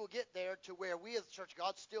 we will get there to where we as the Church of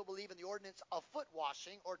God still believe in the ordinance of foot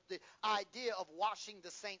washing, or the idea of washing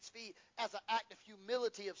the saints' feet as an act of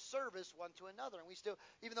humility of service one to another. And we still,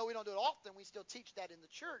 even though we don't do it often, we still teach that in the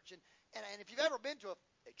church. And if you've ever been to a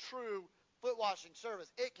true foot washing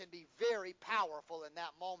service, it can be very powerful in that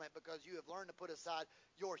moment, because you have learned to put aside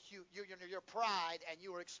your pride, and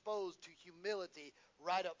you are exposed to humility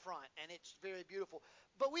right up front, and it's very beautiful.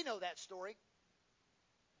 But we know that story.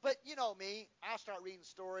 But you know me, I start reading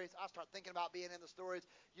stories, I start thinking about being in the stories.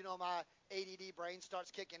 You know, my ADD brain starts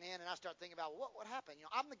kicking in, and I start thinking about what happened. You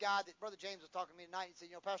know, I'm the guy that Brother James was talking to me tonight. He said,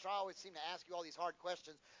 Pastor, I always seem to ask you all these hard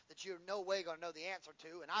questions that you're no way going to know the answer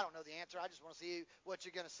to, and I don't know the answer. I just want to see what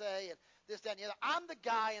you're going to say, and this, that, and the other. I'm the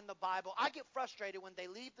guy in the Bible. I get frustrated when they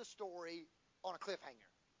leave the story on a cliffhanger.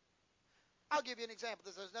 I'll give you an example.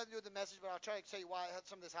 This has nothing to do with the message, but I'll try to tell you why I had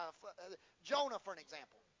some of this. Jonah, for an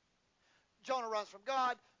example. Jonah runs from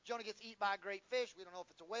God. Jonah gets eaten by a great fish. We don't know if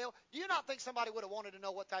it's a whale. Do you not think somebody would have wanted to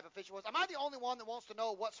know what type of fish it was? Am I the only one that wants to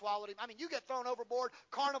know what swallowed him? I mean, you get thrown overboard.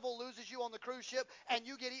 Carnival loses you on the cruise ship, and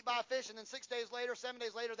you get eaten by a fish, and then 6 days later, 7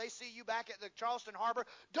 days later, they see you back at the Charleston Harbor.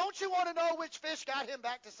 Don't you want to know which fish got him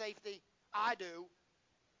back to safety? I do.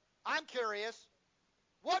 I'm curious.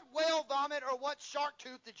 What whale vomit or what shark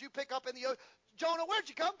tooth did you pick up in the ocean? Jonah, where'd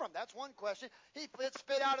you come from? That's one question. He gets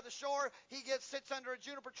spit out of the shore. He sits under a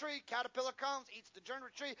juniper tree. Caterpillar comes, eats the juniper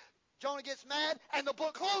tree. Jonah gets mad, and the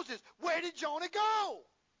book closes. Where did Jonah go?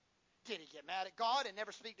 Did he get mad at God and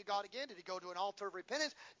never speak to God again? Did he go to an altar of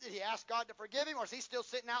repentance? Did he ask God to forgive him? Or is he still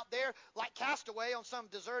sitting out there like castaway on some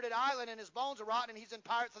deserted island, and his bones are rotten, and he's in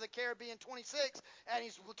Pirates of the Caribbean 26, and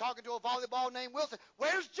he's talking to a volleyball named Wilson?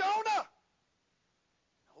 Where's Jonah?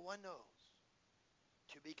 No one knows.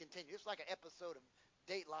 To be continued. It's like an episode of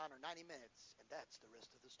Dateline or 90 Minutes, and that's the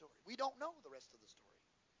rest of the story. We don't know the rest of the story.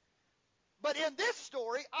 But in this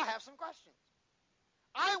story, I have some questions.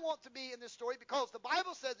 I want to be in this story because the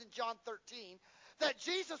Bible says in John 13 that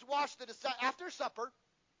Jesus washed after supper,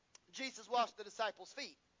 Jesus washed the disciples'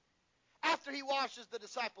 feet. After he washes the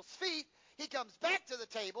disciples' feet, he comes back to the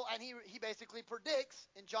table, and he basically predicts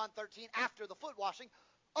in John 13, after the foot washing,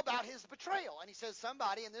 about his betrayal. And he says,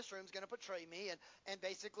 somebody in this room is going to betray me, and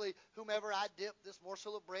basically whomever I dip this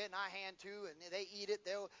morsel of bread and I hand to, and they eat it,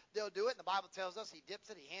 they'll do it. And the Bible tells us he dips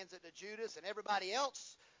it, he hands it to Judas, and everybody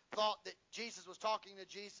else thought that Jesus was talking to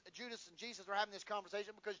Judas, and Jesus were having this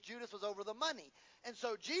conversation because Judas was over the money. And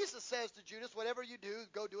so Jesus says to Judas, whatever you do,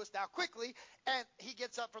 go do it thou quickly. And he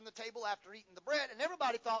gets up from the table after eating the bread, and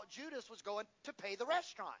everybody thought Judas was going to pay the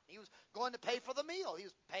restaurant. He was going to pay for the meal. He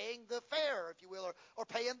was paying the fare, if you will, or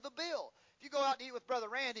paying the bill. If you go out to eat with Brother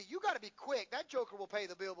Randy, you got to be quick. That joker will pay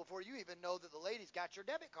the bill before you even know that the lady's got your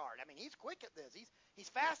debit card. I mean, he's quick at this. He's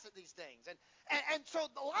fast at these things. And so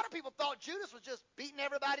a lot of people thought Judas was just beating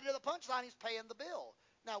everybody to the punchline. He's paying the bill.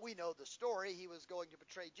 Now, we know the story. He was going to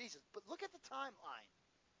betray Jesus. But look at the timeline.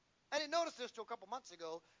 I didn't notice this till a couple months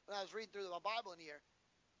ago when I was reading through my Bible in here.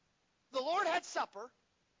 The Lord had supper.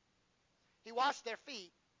 He washed their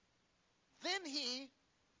feet. Then he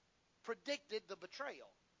predicted the betrayal.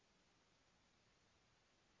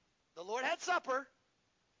 The Lord had supper.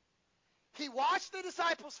 He washed the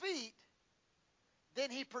disciples' feet. Then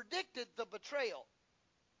he predicted the betrayal.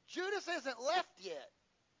 Judas isn't left yet.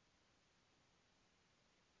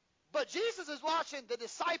 But Jesus is washing the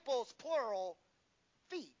disciples' plural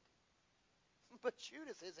feet. But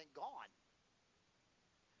Judas isn't gone.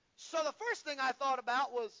 So the first thing I thought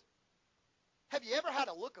about was, have you ever had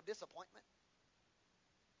a look of disappointment?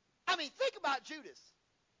 I mean, think about Judas.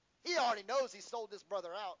 He already knows he sold this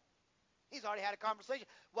brother out. He's already had a conversation.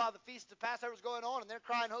 While the feast of Passover is going on and they're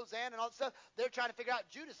crying Hosanna and all that stuff, they're trying to figure out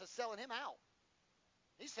Judas is selling him out.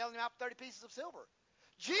 He's selling him out for 30 pieces of silver.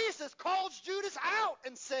 Jesus calls Judas out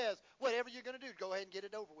and says, whatever you're going to do, go ahead and get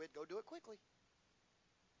it over with. Go do it quickly.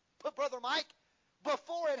 But Brother Mike,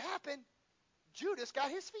 before it happened, Judas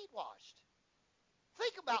got his feet washed.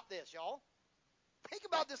 Think about this, y'all. Think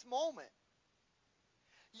about this moment.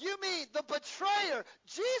 You mean the betrayer?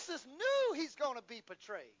 Jesus knew he's going to be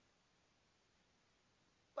betrayed.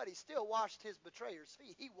 But he still washed his betrayer's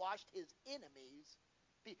feet. He washed his enemies'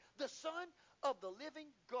 feet. The Son of the living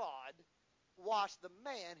God washed the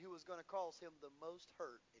man who was going to cause him the most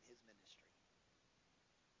hurt in his ministry.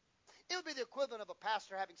 It would be the equivalent of a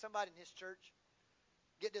pastor having somebody in his church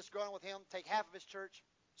get disgruntled with him, take half of his church,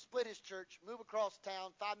 split his church, move across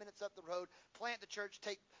town, 5 minutes up the road, plant the church,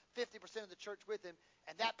 take 50% of the church with him,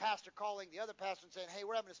 and that pastor calling the other pastor and saying, hey,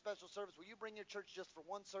 we're having a special service. Will you bring your church just for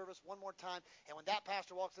one service, one more time? And when that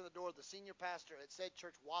pastor walks in the door, the senior pastor at said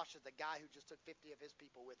church washes the guy who just took 50 of his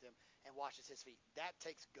people with him and washes his feet. That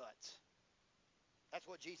takes guts. That's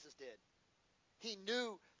what Jesus did. He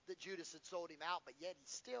knew that Judas had sold him out, but yet he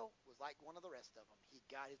still was like one of the rest of them. He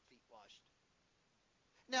got his feet washed.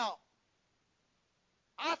 Now,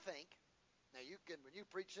 I think, when you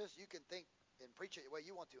preach this, you can think and preach it the way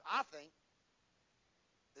you want to. I think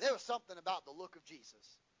there was something about the look of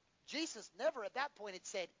Jesus. Jesus never at that point had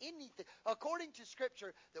said anything. According to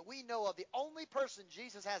Scripture that we know of, the only person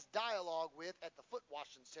Jesus has dialogue with at the foot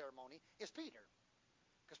washing ceremony is Peter.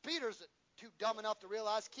 Because Peter's too dumb enough to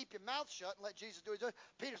realize, keep your mouth shut and let Jesus do his job.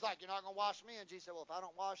 Peter's like, you're not going to wash me. And Jesus said, well, if I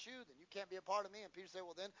don't wash you, then you can't be a part of me. And Peter said,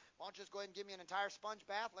 well, then why don't you just go ahead and give me an entire sponge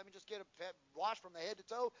bath? Let me just get a wash from the head to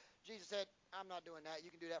toe. Jesus said, I'm not doing that. You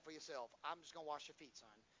can do that for yourself. I'm just going to wash your feet,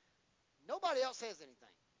 son. Nobody else says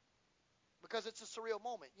anything because it's a surreal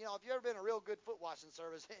moment. You know, if you've ever been in a real good foot washing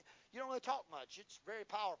service, you don't really talk much. It's very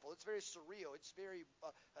powerful. It's very surreal. It's very,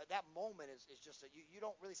 that moment is just, you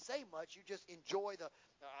don't really say much. You just enjoy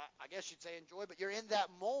I guess you'd say enjoy, but you're in that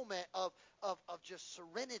moment of just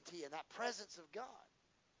serenity and that presence of God.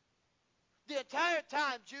 The entire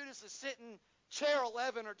time Judas is sitting chair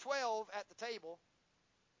 11 or 12 at the table,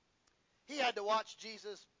 he had to watch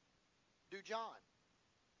Jesus do John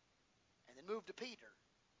and then move to Peter.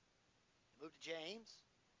 Move to James,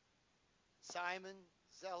 Simon,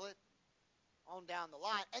 Zealot, on down the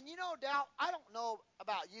line. And you no doubt, I don't know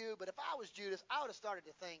about you, but if I was Judas, I would have started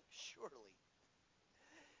to think, surely,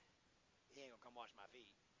 he ain't going to come wash my feet.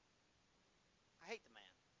 I hate the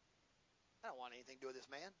man. I don't want anything to do with this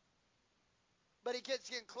man. But he gets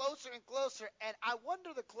getting closer and closer, and I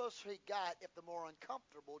wonder the closer he got if the more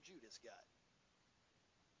uncomfortable Judas got.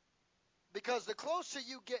 Because the closer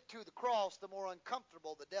you get to the cross, the more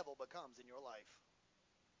uncomfortable the devil becomes in your life.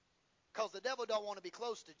 Because the devil don't want to be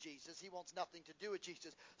close to Jesus. He wants nothing to do with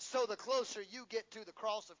Jesus. So the closer you get to the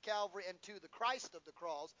cross of Calvary and to the Christ of the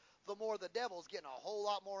cross, the more the devil's getting a whole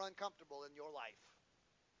lot more uncomfortable in your life.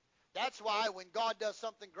 That's why when God does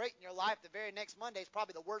something great in your life, the very next Monday is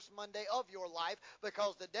probably the worst Monday of your life,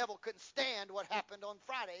 because the devil couldn't stand what happened on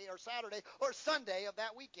Friday or Saturday or Sunday of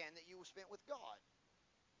that weekend that you spent with God.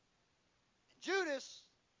 Judas,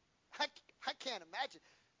 I can't imagine.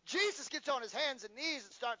 Jesus gets on his hands and knees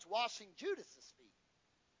and starts washing Judas's feet.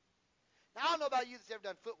 Now, I don't know about you that's ever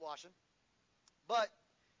done foot washing, but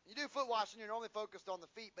when you do foot washing, you're normally focused on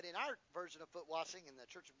the feet. But in our version of foot washing in the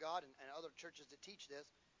Church of God and other churches that teach this,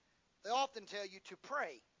 they often tell you to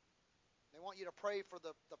pray. They want you to pray for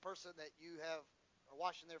the person that you are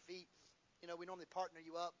washing their feet. You know, we normally partner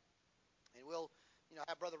you up, and we'll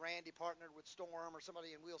have Brother Randy partnered with Storm or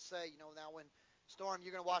somebody, and we'll say, now when Storm,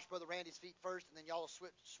 you're going to wash Brother Randy's feet first, and then y'all will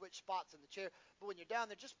switch spots in the chair. But when you're down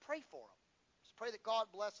there, just pray for them. Just pray that God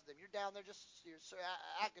blesses them. You're down there, just your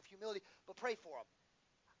act of humility, but pray for them.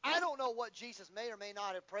 I don't know what Jesus may or may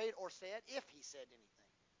not have prayed or said, if he said anything.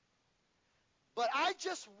 But I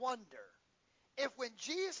just wonder if when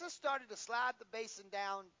Jesus started to slide the basin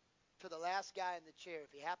down to the last guy in the chair, if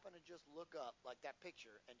he happened to just look up like that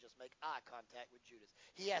picture and just make eye contact with Judas.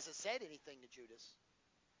 He hasn't said anything to Judas,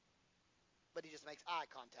 but he just makes eye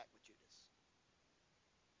contact with Judas.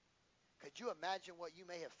 Could you imagine what you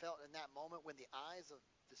may have felt in that moment when the eyes of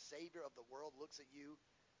the Savior of the world looks at you,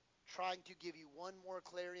 trying to give you one more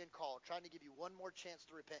clarion call, trying to give you one more chance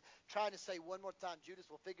to repent, trying to say one more time, Judas,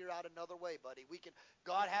 we'll figure out another way, buddy.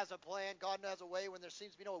 God has a plan. God has a way when there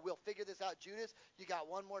seems to be no way. We'll figure this out. Judas, you got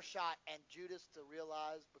one more shot. And Judas, to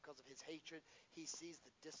realize, because of his hatred, he sees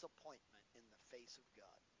the disappointment in the face of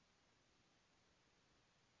God.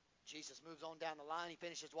 Jesus moves on down the line. He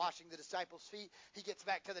finishes washing the disciples' feet. He gets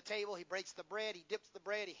back to the table. He breaks the bread. He dips the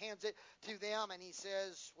bread. He hands it to them, and he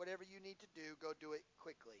says, whatever you need to do, go do it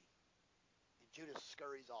quickly. And Judas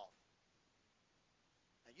scurries off.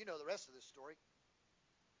 Now, you know the rest of this story.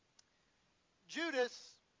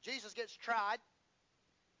 Jesus gets tried.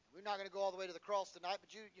 We're not going to go all the way to the cross tonight, but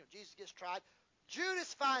Jesus gets tried.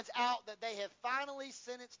 Judas finds out that they have finally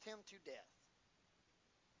sentenced him to death.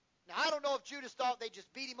 Now, I don't know if Judas thought they'd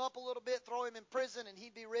just beat him up a little bit, throw him in prison, and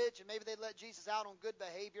he'd be rich, and maybe they'd let Jesus out on good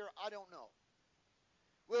behavior. I don't know.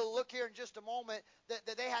 We'll look here in just a moment that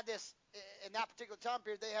they had this, in that particular time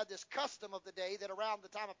period, they had this custom of the day that around the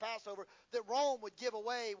time of Passover, that Rome would give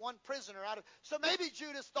away one prisoner out of. So maybe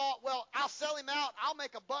Judas thought, well, I'll sell him out. I'll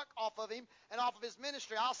make a buck off of him and off of his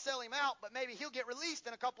ministry. I'll sell him out, but maybe he'll get released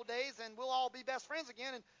in a couple days and we'll all be best friends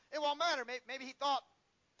again, and it won't matter. Maybe he thought,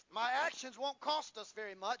 my actions won't cost us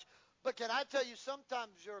very much. But can I tell you,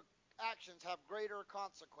 sometimes your actions have greater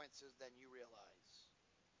consequences than you realize.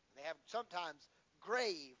 They have sometimes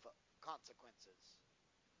grave consequences.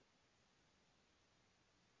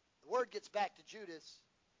 The word gets back to Judas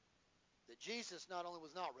that Jesus not only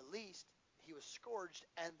was not released, he was scourged,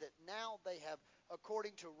 and that now they have,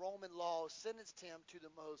 according to Roman law, sentenced him to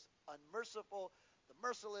the most unmerciful, the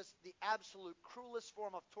merciless, the absolute cruelest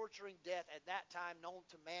form of torturing death at that time known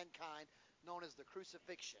to mankind, known as the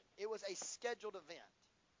crucifixion. It was a scheduled event.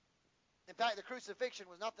 In fact, the crucifixion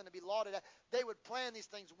was nothing to be lauded at. They would plan these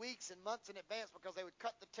things weeks and months in advance because they would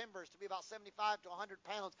cut the timbers to be about 75 to 100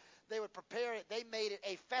 pounds. They would prepare it. They made it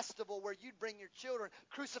a festival where you'd bring your children.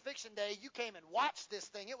 Crucifixion Day, you came and watched this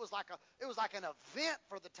thing. It was like an event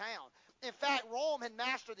for the town. In fact, Rome had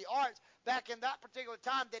mastered the arts back in that particular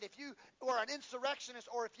time that if you were an insurrectionist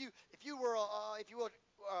or if you were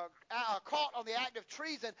caught on the act of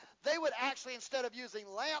treason, they would actually, instead of using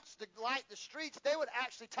lamps to light the streets, they would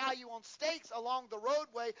actually tie you on stakes along the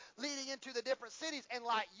roadway leading into the different cities and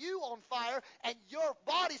light you on fire, and your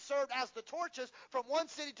body served as the torches from one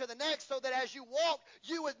city to the next, so that as you walked,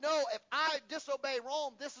 you would know, if I disobey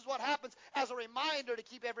Rome, this is what happens, as a reminder to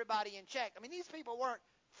keep everybody in check. I mean, these people weren't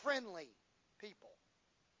friendly people.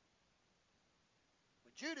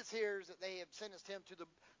 When Judas hears that they have sentenced him to the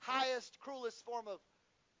highest, cruelest form of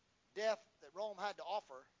death that Rome had to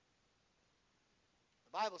offer,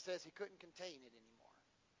 the Bible says he couldn't contain it anymore.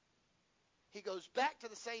 He goes back to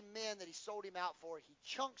the same men that he sold him out for. He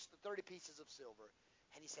chunks the 30 pieces of silver,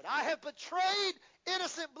 and he said, I have betrayed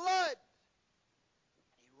innocent blood.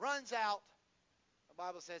 And he runs out. The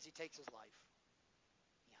Bible says he takes his life.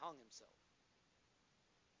 He hung himself.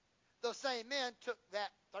 Those same men took that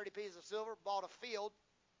 30 pieces of silver, bought a field.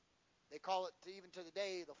 They call it, even to the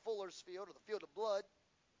day, the Fuller's Field, or the Field of Blood.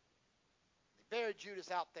 They buried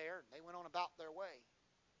Judas out there, and they went on about their way.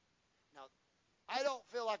 Now, I don't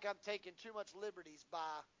feel like I'm taking too much liberties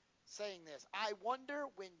by saying this. I wonder,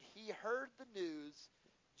 when he heard the news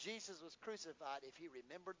Jesus was crucified, if he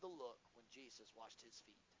remembered the look when Jesus washed his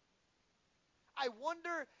feet. I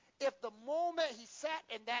wonder if the moment he sat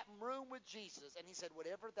in that room with Jesus and he said,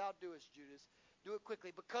 whatever thou doest, Judas, do it quickly.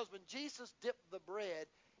 Because when Jesus dipped the bread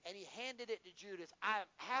and he handed it to Judas, I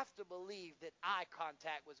have to believe that eye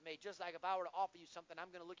contact was made. Just like if I were to offer you something, I'm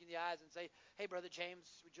going to look in the eyes and say, hey, Brother James,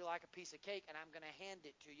 would you like a piece of cake? And I'm going to hand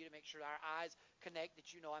it to you to make sure our eyes connect,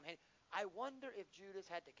 that you know I'm handing. I wonder if Judas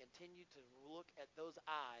had to continue to look at those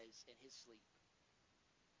eyes in his sleep.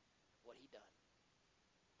 What he done.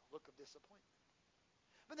 The look of disappointment.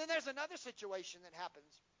 But then there's another situation that happens.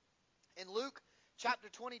 In Luke chapter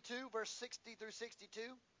 22, verse 60 through 62,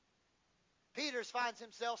 Peter finds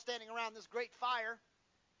himself standing around this great fire,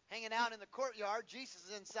 hanging out in the courtyard. Jesus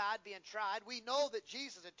is inside being tried. We know that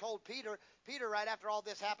Jesus had told Peter, right after all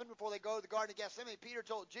this happened, before they go to the Garden of Gethsemane, Peter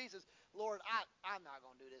told Jesus, Lord, I'm not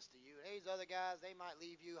going to do this to you. And these other guys, they might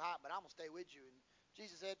leave you hot, but I'm going to stay with you. And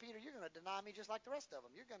Jesus said, Peter, you're going to deny me just like the rest of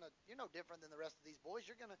them. You're no different than the rest of these boys.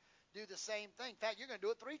 You're going to do the same thing. In fact, you're going to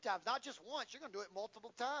do it 3 times, not just once. You're going to do it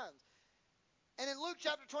multiple times. And in Luke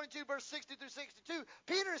chapter 22, verse 60 through 62,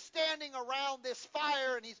 Peter is standing around this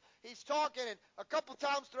fire, and he's talking, and a couple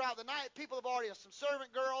times throughout the night, people have already, some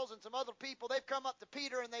servant girls and some other people, they've come up to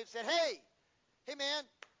Peter and they've said, hey man,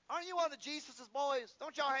 aren't you one of Jesus' boys?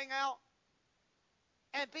 Don't y'all hang out?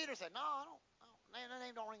 And Peter said, no, I don't. That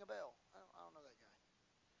name don't ring a bell. I don't know that guy.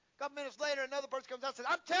 A couple minutes later, another person comes out and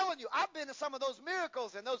says, I'm telling you, I've been to some of those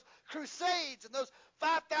miracles and those crusades and those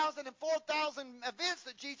 5,000 and 4,000 events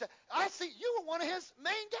that Jesus, I see you were one of his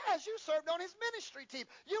main guys. You served on his ministry team.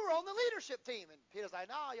 You were on the leadership team. And Peter's like,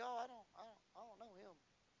 no, y'all, I don't know him.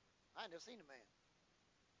 I ain't never seen the man.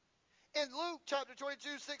 In Luke chapter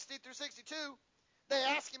 22, 60 through 62, they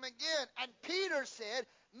ask him again, and Peter said,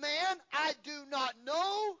 man, I do not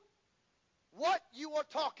know what you are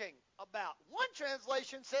talking about. One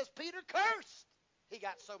translation says Peter cursed. He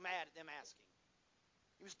got so mad at them asking.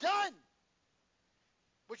 He was done.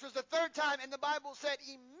 Which was the 3rd time, and the Bible said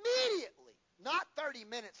immediately Not 30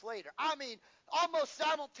 minutes later. I mean, almost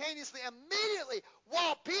simultaneously, immediately,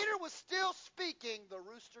 while Peter was still speaking, the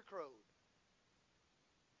rooster crowed.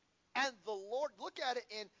 And the Lord, look at it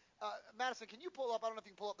in, Madison, can you pull up, I don't know if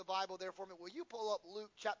you can pull up the Bible there for me. Will you pull up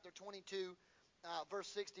Luke chapter 22, verse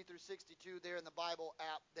 60 through 62 there in the Bible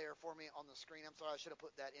app there for me on the screen. I'm sorry, I should have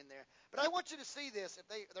put that in there. But I want you to see this. If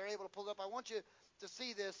they're able to pull it up, I want you to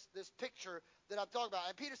see this picture that I'm talking about.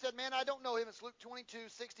 And Peter said, man, I don't know him. It's Luke 22,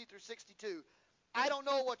 60 through 62. I don't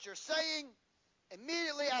know what you're saying.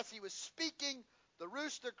 Immediately as he was speaking, the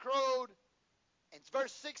rooster crowed. And it's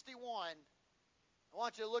verse 61. I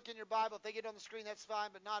want you to look in your Bible. If they get it on the screen, that's fine.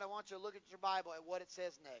 But not, I want you to look at your Bible at what it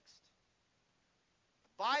says next.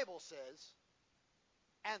 The Bible says,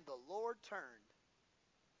 and the Lord turned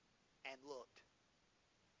and looked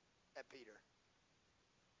at Peter.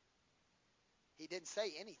 He didn't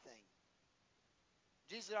say anything.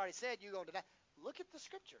 Jesus had already said, you're going to die. Look at the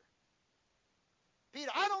scripture.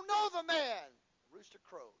 Peter, I don't know the man. The rooster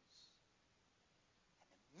crows. And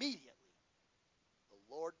immediately, the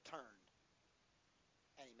Lord turned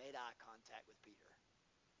and he made eye contact with Peter.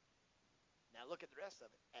 Now look at the rest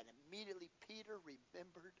of it. And immediately Peter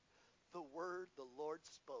remembered the word the Lord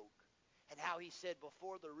spoke and how he said,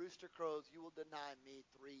 before the rooster crows, you will deny me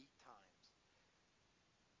 3 times.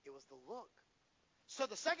 It was the look. So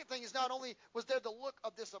the second thing is, not only was there the look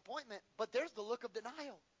of disappointment, but there's the look of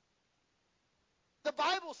denial. The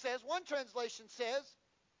Bible says, one translation says,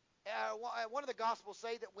 one of the Gospels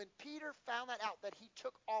say that when Peter found that out, that he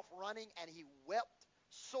took off running and he wept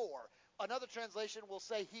sore. Another translation will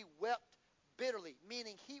say he wept bitterly,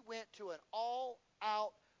 meaning he went to an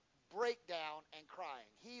all-out breakdown and crying.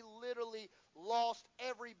 He literally lost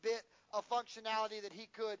every bit of functionality that he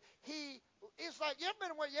could. It's like, you ever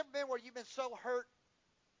been where you've been so hurt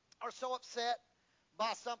or so upset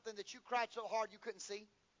by something that you cried so hard you couldn't see?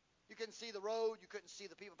 You couldn't see the road. You couldn't see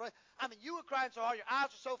the people. I mean, you were crying so hard. Your eyes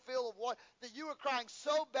were so filled with water that you were crying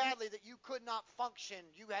so badly that you could not function.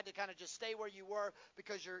 You had to kind of just stay where you were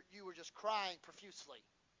because you were just crying profusely.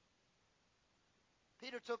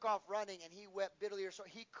 Peter took off running and he wept bitterly. So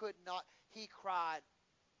he could not. He cried,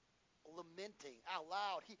 lamenting out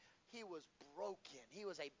loud. He was broken. He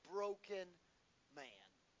was a broken man.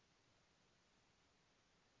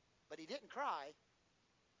 But he didn't cry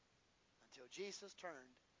until Jesus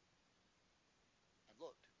turned and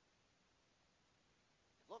looked.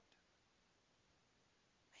 And looked.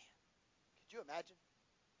 Man, could you imagine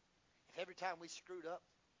if every time we screwed up,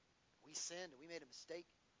 we sinned, and we made a mistake,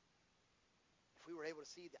 if we were able to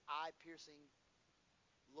see the eye-piercing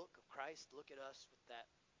look of Christ look at us with that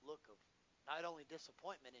look of not only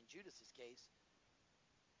disappointment in Judas's case,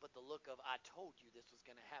 but the look of, I told you this was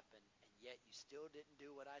going to happen, and yet you still didn't do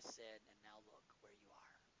what I said, and now look where you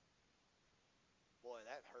are. Boy,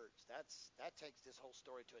 that hurts. That takes this whole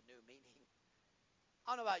story to a new meaning.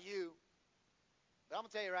 I don't know about you, but I'm going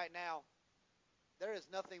to tell you right now, there is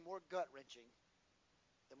nothing more gut-wrenching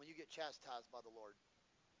than when you get chastised by the Lord.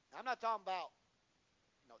 Now, I'm not talking about,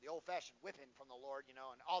 the old-fashioned whipping from the Lord, and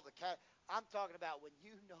all the I'm talking about when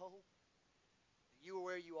you know you are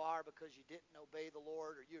where you are because you didn't obey the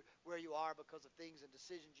Lord, or you're where you are because of things and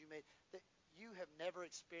decisions you made, that you have never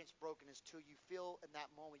experienced brokenness till you feel in that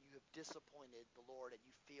moment you have disappointed the Lord, and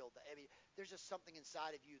you feel that there's just something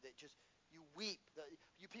inside of you that just, you weep.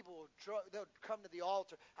 You people they'll come to the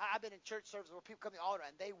altar. I've been in church services where people come to the altar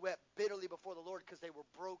and they wept bitterly before the Lord because they were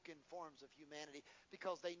broken forms of humanity,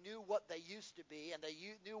 because they knew what they used to be and they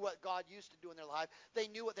knew what God used to do in their life. They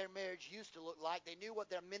knew what their marriage used to look like. They knew what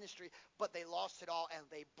their ministry, but they lost it all and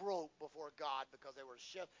they broke before God because they were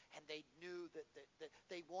shut, and they knew that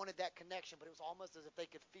they wanted that connection, but it was almost as if they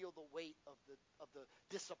could feel the weight of the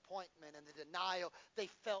disappointment and the denial. They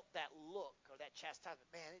felt that look or that chastisement.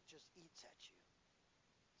 Man, it just eats at you.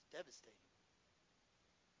 It's devastating.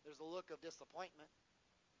 There's a look of disappointment.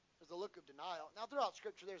 There's a look of denial. Now, throughout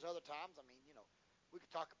Scripture, there's other times. I mean, we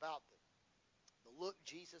could talk about the look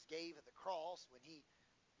Jesus gave at the cross when he,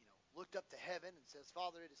 looked up to heaven and says,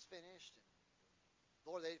 Father, it is finished. And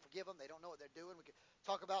Lord, they forgive them. They don't know what they're doing. We could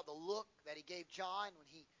talk about the look that he gave John when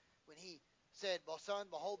he said, well, son,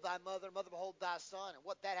 behold thy mother, mother, behold thy son, and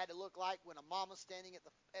what that had to look like when a mama standing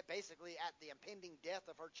basically at the impending death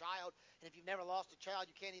of her child. And if you've never lost a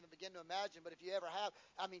child, you can't even begin to imagine. But if you ever have,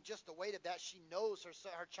 just the weight of that, she knows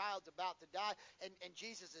her child's about to die. And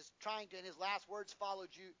Jesus is trying to, in his last words, follow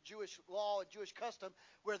Jewish law and Jewish custom,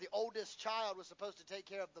 where the oldest child was supposed to take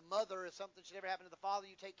care of the mother. If something should ever happen to the father,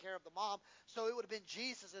 you take care of the mom. So it would have been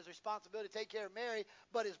Jesus' responsibility to take care of Mary,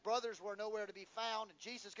 but his brothers were nowhere to be found. And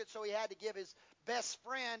Jesus could, so he had to give his best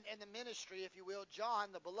friend in the ministry, if you will, John,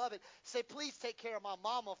 the beloved, say, please take care of my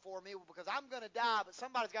mama for me because I'm going to die, but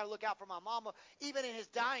somebody's got to look out for my mama. Even in his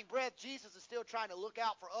dying breath, Jesus is still trying to look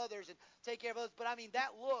out for others and take care of others. But I mean, that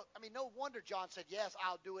look, I mean, no wonder John said, yes,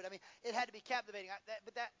 I'll do it. I mean, it had to be captivating.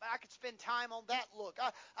 But I could spend time on that look.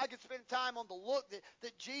 I could spend time on the look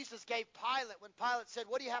that Jesus gave Pilate when Pilate said,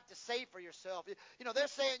 what do you have to say for yourself? You know, they're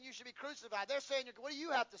saying you should be crucified. They're saying, what do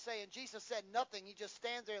you have to say? And Jesus said nothing. He just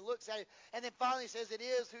stands there and looks at him. And then finally says, it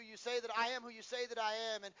is who you say that I am, who you say that I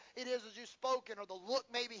am, and it is as you've spoken. Or the look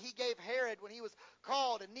maybe he gave Herod when he was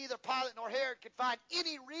called, and neither Pilate nor Herod could find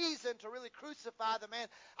any reason to really crucify the man.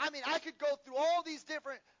 I mean, I could go through all these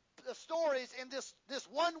different stories in this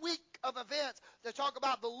one week of events that talk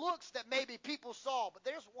about the looks that maybe people saw. But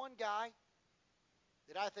there's one guy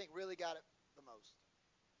that I think really got it the most.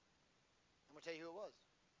 I'm going to tell you who it was.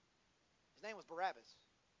 His name was Barabbas.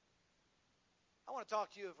 I want to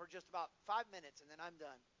talk to you for just about 5 minutes, and then I'm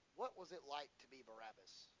done. What was it like to be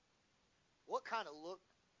Barabbas? What kind of look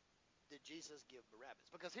did Jesus give Barabbas?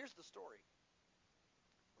 Because here's the story.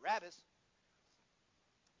 Barabbas,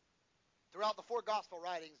 throughout the 4 gospel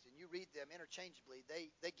writings, and you read them interchangeably,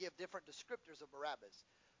 they give different descriptors of Barabbas.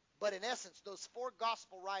 But in essence, those 4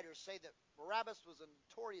 gospel writers say that Barabbas was a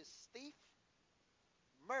notorious thief,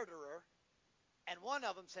 murderer, and one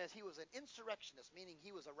of them says he was an insurrectionist, meaning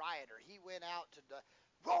he was a rioter. He went out to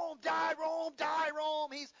Rome, die, Rome, die, Rome.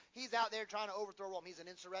 He's out there trying to overthrow Rome. He's an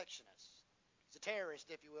insurrectionist. He's a terrorist,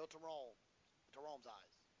 if you will, to Rome's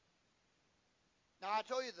eyes. Now, I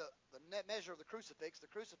told you the net measure of the crucifix. The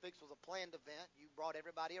crucifix was a planned event. You brought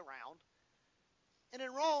everybody around. And in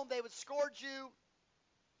Rome, they would scourge you.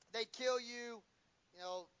 They'd kill you, you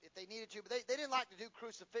know, if they needed to. But they didn't like to do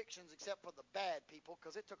crucifixions except for the bad people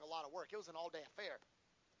because it took a lot of work. It was an all-day affair.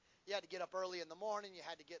 You had to get up early in the morning. You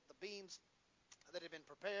had to get the beams that had been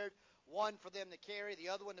prepared, one for them to carry, the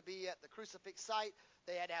other one to be at the crucifix site.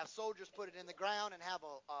 They had to have soldiers put it in the ground and have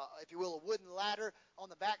if you will, a wooden ladder on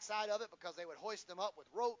the backside of it because they would hoist them up with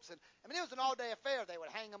ropes. And I mean, it was an all-day affair. They would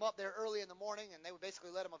hang them up there early in the morning, and they would basically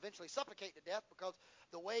let them eventually suffocate to death because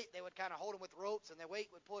the weight, they would kind of hold them with ropes, and their weight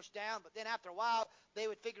would push down. But then after a while, they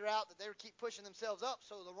would figure out that they would keep pushing themselves up,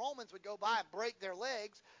 so the Romans would go by and break their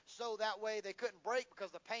legs, so that way they couldn't break because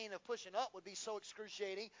the pain of pushing up would be so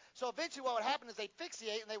excruciating. So eventually what would happen is they'd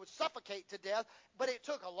asphyxiate and they would suffocate to death, but it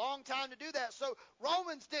took a long time to do that. So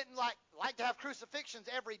Romans didn't like to have crucifixions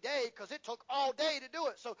every day because it took all day to do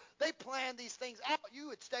it. So they planned these things out. You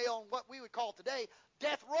would stay on what we would call today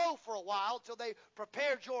death row for a while till they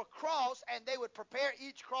prepared your cross, and they would prepare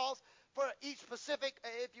each cross for each specific,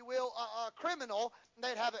 if you will, criminal.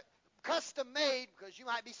 They'd have it custom made because you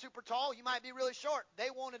might be super tall, you might be really short. They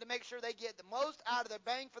wanted to make sure they get the most out of their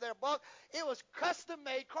bang for their buck. It was custom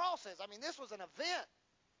made crosses. I mean, this was an event.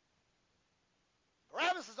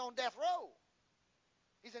 Barabbas is on death row.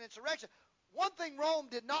 He's an insurrection. One thing Rome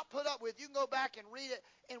did not put up with, you can go back and read it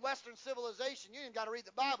in Western civilization. You ain't got to read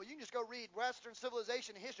the Bible. You can just go read Western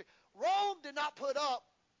civilization and history. Rome did not put up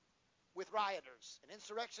with rioters and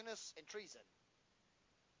insurrectionists and treason.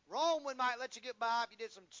 Rome might let you get by if you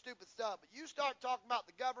did some stupid stuff, but you start talking about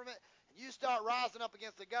the government and you start rising up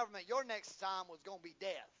against the government, your next time was going to be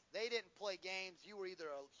death. They didn't play games. You were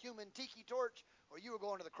either a human tiki torch or you were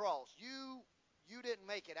going to the cross. You didn't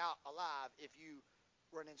make it out alive if you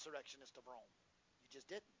were an insurrectionist of Rome. You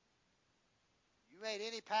just didn't. You made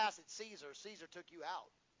any pass at Caesar, Caesar took you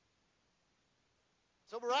out.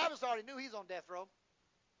 So Barabbas already knew he's on death row.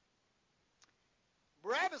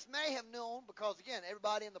 Barabbas may have known because, again,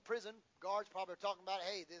 everybody in the prison, guards probably are talking about,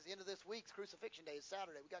 hey, this is the end of this week's crucifixion day. It's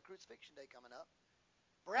Saturday. We got crucifixion day coming up.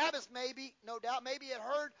 Barabbas maybe, no doubt, maybe had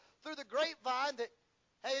heard through the grapevine that,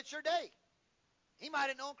 hey, it's your day. He might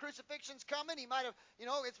have known crucifixion's coming. He might have,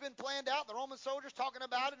 it's been planned out. The Roman soldiers talking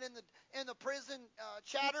about it in the prison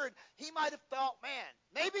chatter. And he might have thought, man,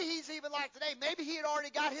 maybe he's even like today. Maybe he had already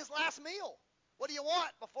got his last meal. What do you want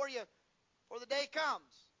before the day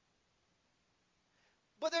comes?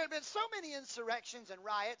 But there had been so many insurrections and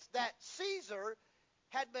riots that Caesar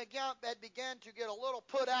had begun to get a little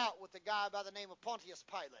put out with a guy by the name of Pontius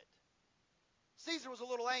Pilate. Caesar was a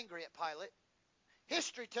little angry at Pilate.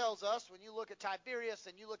 History tells us, when you look at Tiberius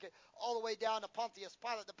and you look at all the way down to Pontius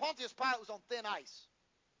Pilate, that Pontius Pilate was on thin ice.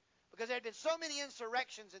 Because there had been so many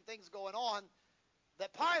insurrections and things going on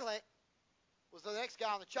that Pilate was the next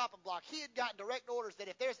guy on the chopping block. He had gotten direct orders that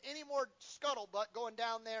if there's any more scuttlebutt going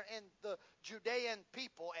down there in the Judean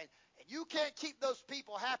people, and you can't keep those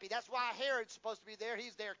people happy. That's why Herod's supposed to be there.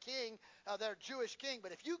 He's their king, their Jewish king.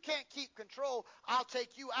 But if you can't keep control, I'll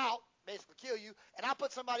take you out, basically kill you, and I'll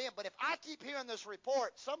put somebody in. But if I keep hearing this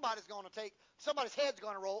report, somebody's head's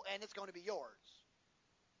going to roll, and it's going to be yours.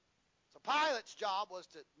 But Pilate's job was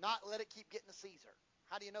to not let it keep getting to Caesar.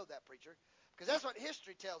 How do you know that, preacher? Because that's what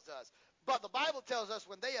history tells us. But the Bible tells us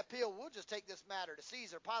when they appeal, we'll just take this matter to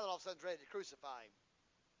Caesar. Pilate all of a sudden is ready to crucify him.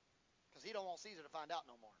 Because he don't want Caesar to find out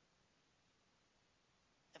no more.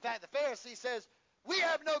 In fact, the Pharisee says, we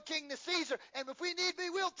have no king to Caesar, and if we need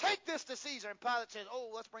be, we'll take this to Caesar. And Pilate says,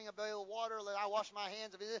 oh, let's bring a pail of water, let I wash my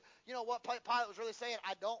hands of it. You know what Pilate was really saying?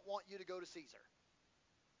 I don't want you to go to Caesar.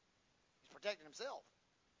 He's protecting himself.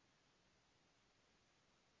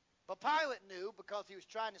 But Pilate knew, because he was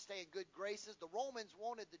trying to stay in good graces, the Romans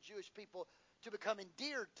wanted the Jewish people to become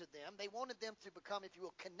endeared to them. They wanted them to become, if you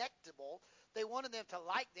will, connectable. They wanted them to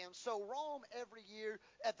like them. So Rome, every year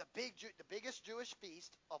at the biggest Jewish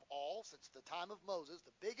feast of all since the time of Moses,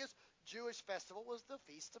 the biggest Jewish festival was the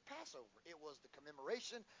Feast of Passover. It was the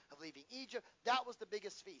commemoration of leaving Egypt. That was the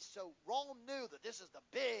biggest feast. So Rome knew that this is the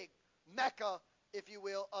big Mecca, if you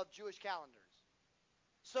will, of Jewish calendars.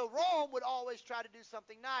 So Rome would always try to do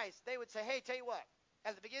something nice. They would say, hey, tell you what,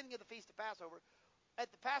 at the beginning of the Feast of Passover,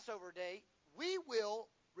 at the Passover day, we will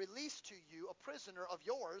release to you a prisoner of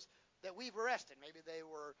yours that we've arrested. Maybe they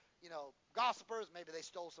were, gossipers. Maybe they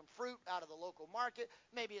stole some fruit out of the local market.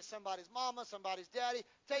 Maybe it's somebody's mama, somebody's daddy.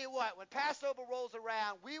 Tell you what, when Passover rolls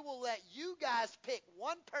around, we will let you guys pick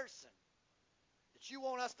one person that you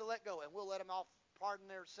want us to let go, and we'll let them off, pardon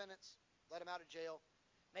their sentence, let them out of jail.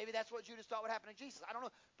 Maybe that's what Judas thought would happen to Jesus. I don't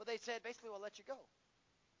know. But they said, basically, we'll let you go.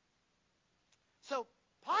 So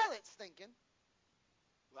Pilate's thinking,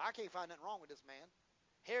 well, I can't find nothing wrong with this man.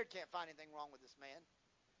 Herod can't find anything wrong with this man.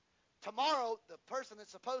 Tomorrow, the person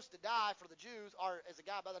that's supposed to die for the Jews is a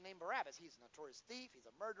guy by the name Barabbas. He's a notorious thief. He's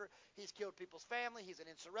a murderer. He's killed people's family. He's an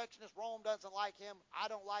insurrectionist. Rome doesn't like him. I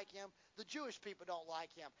don't like him. The Jewish people don't like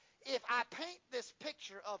him. If I paint this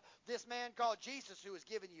picture of this man called Jesus who is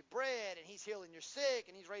giving you bread, and he's healing your sick,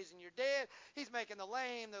 and he's raising your dead, he's making the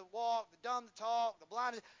lame to walk, the dumb to talk, the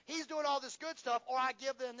blind, he's doing all this good stuff, or I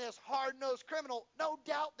give them this hard-nosed criminal, no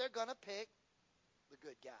doubt they're going to pick the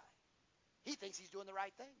good guy. He thinks he's doing the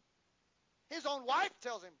right thing. His own wife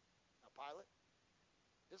tells him, now, Pilate,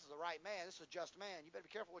 this is the right man. This is a just man. You better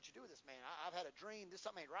be careful what you do with this man. I've had a dream.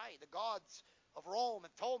 Something ain't right. The gods of Rome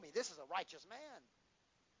have told me this is a righteous man.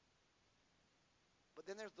 But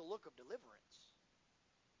then there's the look of deliverance.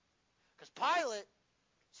 Because Pilate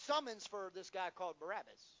summons for this guy called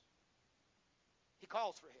Barabbas. He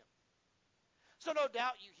calls for him. So no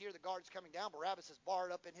doubt you hear the guards coming down. Barabbas is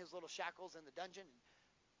barred up in his little shackles in the dungeon. And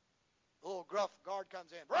the little gruff guard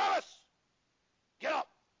comes in. Barabbas! Get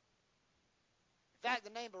up! In fact,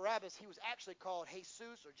 the name Barabbas, he was actually called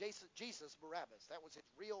Jesus or Jesus Barabbas. That was his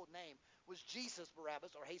real name, was Jesus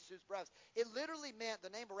Barabbas or Jesus Barabbas. It literally meant,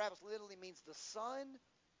 the name Barabbas literally means the son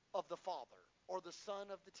of the father or the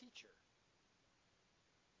son of the teacher.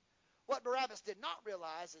 What Barabbas did not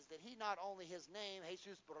realize is that he not only his name,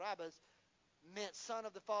 Jesus Barabbas, meant son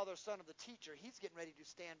of the father, son of the teacher. He's getting ready to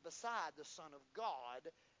stand beside the Son of God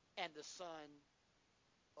and the son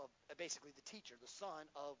of basically the teacher, the son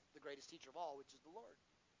of the greatest teacher of all, which is the Lord.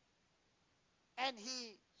 And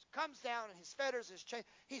he comes down in his fetters, his chain.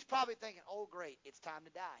 He's probably thinking, oh, great, it's time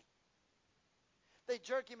to die. They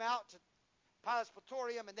jerk him out to Pilate's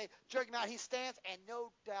Praetorium, and they jerk him out. He stands, and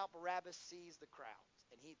no doubt Barabbas sees the crowds.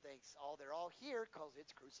 And he thinks, oh, they're all here because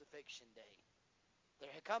it's crucifixion day.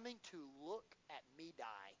 They're coming to look at me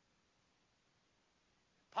die.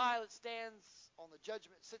 Pilate sits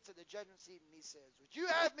in the judgment seat, and he says, would you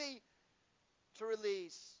have me to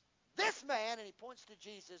release this man? And he points to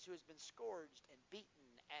Jesus, who has been scourged and beaten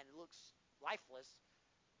and looks lifeless,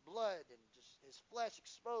 blood and just his flesh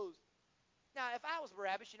exposed. Now, if I was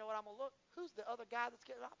Barabbas, you know what I'm going to look? Who's the other guy that's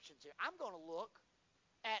getting options here? I'm going to look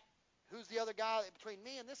at who's the other guy between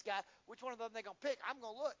me and this guy. Which one of them they're going to pick? I'm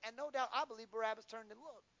going to look. And no doubt, I believe Barabbas turned and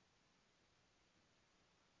looked.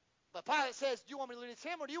 But Pilate says, do you want me to release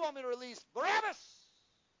him or do you want me to release Barabbas?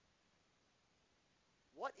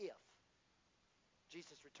 What if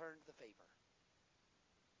Jesus returned the favor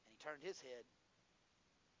and he turned his head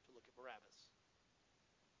to look at Barabbas?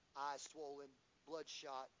 Eyes swollen,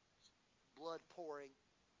 bloodshot, blood pouring,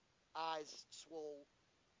 eyes swole,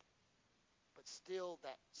 but still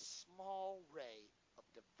that small ray of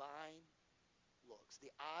divine looks.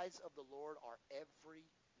 The eyes of the Lord are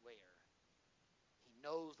everywhere. He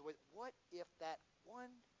knows the way. What if that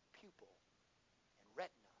one pupil and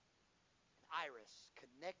retina and iris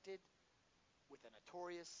connected with a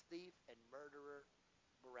notorious thief and murderer,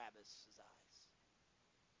 Barabbas' eyes?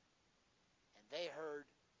 And they heard,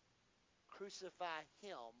 crucify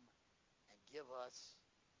him and give us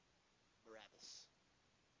Barabbas.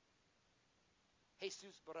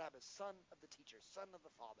 Jesus Barabbas, son of the teacher, son of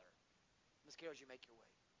the Father. Miss Carol, as you make your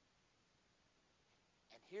way.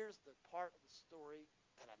 And here's the part of the story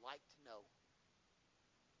that I'd like to know.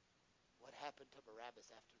 What happened to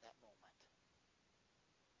Barabbas after that moment?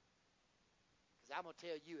 Because I'm going to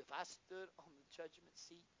tell you, if I stood on the judgment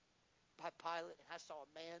seat by Pilate and I saw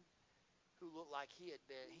a man who looked like he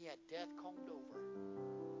had death combed over,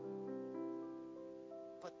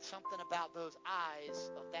 but something about those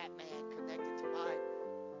eyes of that man connected to mine.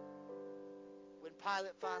 When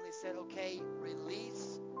Pilate finally said, okay,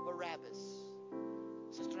 release Barabbas.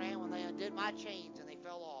 Sister Ann, when they undid my chains and they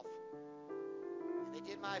fell off, and they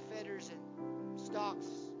did my fetters and stocks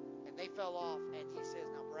and they fell off, and he says,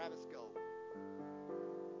 now Barabbas, go.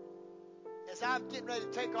 As I'm getting ready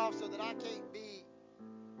to take off so that I can't be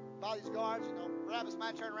by these guards, Barabbas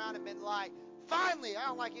might turn around and been like, finally, I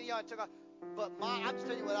don't like any of y'all took off. But I'm just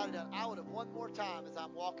telling you what I would have done. I would have one more time as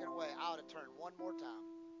I'm walking away, I would have turned one more time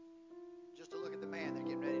just to look at the man that's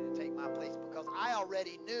getting ready to take my place, because I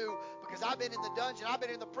already knew, because I've been in the dungeon, I've been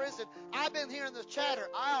in the prison, I've been hearing the chatter.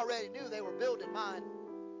 I already knew they were building mine.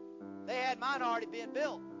 They had mine already being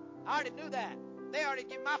built. I already knew that. They already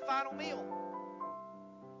gave my final meal.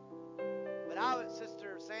 But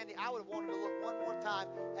Sister Sandy, I would have wanted to look one more time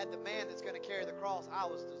at the man that's going to carry the cross I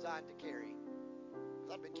was designed to carry.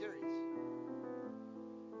 Because I've been curious.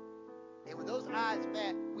 And when those eyes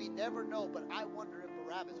met, we never know, but I wonder if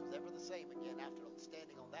Barabbas was ever the same again after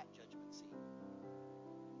standing on that judgment seat.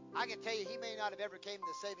 I can tell you, he may not have ever came to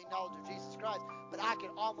the saving knowledge of Jesus Christ, but I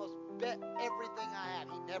can almost bet everything I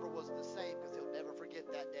have he never was the same, because he'll never forget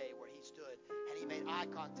that day where he stood and he made eye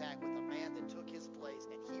contact with a man that took his place,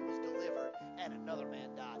 and he was delivered and another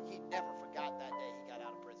man died. He never forgot that day he got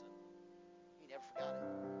out of prison. He never forgot it.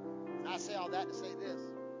 And I say all that to say this.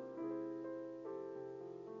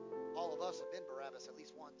 All of us have been Barabbas at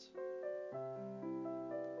least once.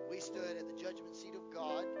 We stood at the judgment seat of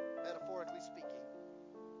God, metaphorically speaking,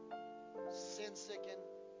 sin-sickened,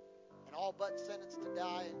 and all but sentenced to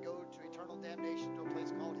die and go to eternal damnation to a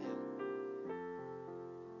place called hell.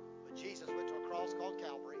 But Jesus went to a cross called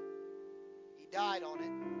Calvary. He died on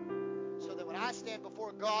it, so that when I stand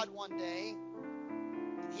before God one day,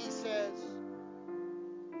 and he says,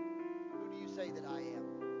 who do you say that I am?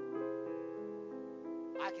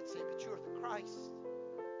 I can say, but you're the Christ,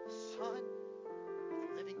 the Son of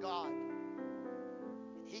the living God.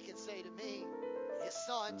 And he can say to me, his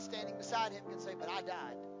son standing beside him can say, but I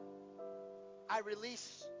died. I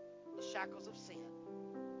release the shackles of sin,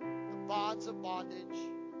 the bonds of bondage,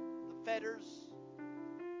 the fetters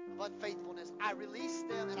of unfaithfulness. I release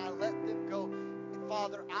them and I let them go. And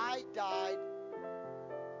Father, I died.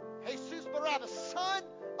 Jesus Barabbas, son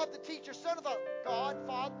of the teacher, son of the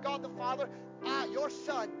God the Father, your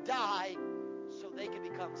son died so they can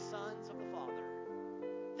become sons of the Father.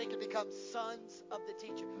 They can become sons of the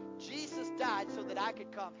teacher. Jesus died so that I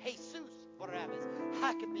could come, Jesus Barabbas,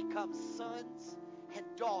 I could become sons and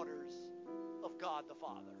daughters of God the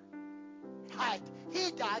Father.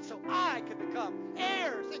 He died so I could become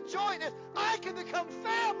heirs and joint heirs. I could become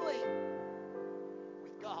family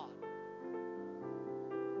with God.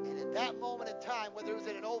 And at that moment in time, whether it was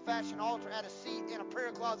at an old-fashioned altar, at a seat, in a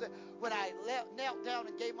prayer closet, when I knelt down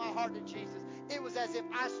and gave my heart to Jesus, it was as if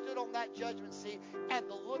I stood on that judgment seat and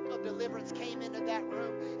the look of deliverance came into that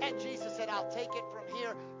room, and Jesus said, I'll take it from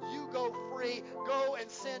here. You go free. Go and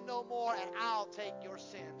sin no more, and I'll take your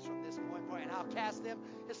sins from this point forward, and I'll cast them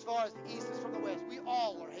as far as the east is from the west. We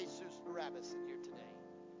all are Jesus Barabbas in here today.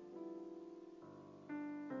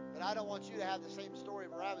 But I don't want you to have the same story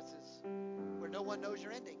of Barabbas's, where no one knows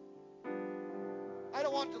your ending. I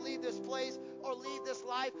don't want to leave this place or leave this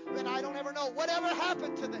life and I don't ever know whatever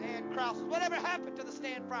happened to the Ann Krauses, whatever happened to the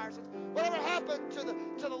Stan Friersons, whatever happened to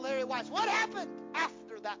the Larry Whites, what happened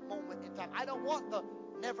after that moment in time. I don't want the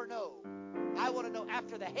never know. I want to know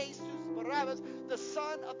after the Jesus Barabbas, the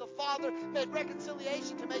Son of the Father, made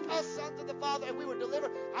reconciliation to make us sons of the Father, and we were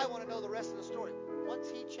delivered. I want to know the rest of the story. Once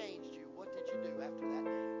he changed you, what did you do after that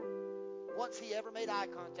day? Once he ever made eye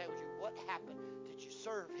contact with you, what happened? Did you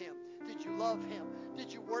serve him? Did you love him?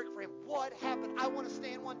 Did you work for him? What happened? I want to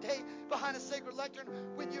stand one day behind a sacred lectern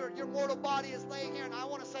when your mortal body is laying here, and I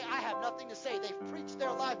want to say, I have nothing to say. They've preached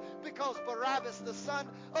their life because Barabbas, the son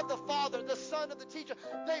of the Father, the son of the teacher,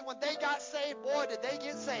 when they got saved, boy, did they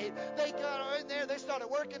get saved. They got in there. They started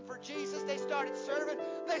working for Jesus. They started serving.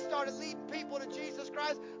 They started leading people to Jesus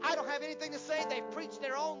Christ. I don't have anything to say. They've preached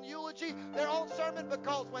their own eulogy, their own sermon,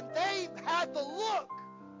 because when they had the look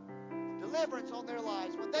of deliverance on their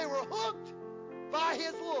lives, when they were hooked by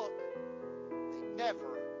his look, they never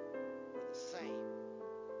were the same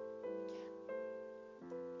again.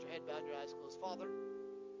 Put your head bowed, your eyes closed. Father,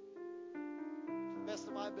 to the best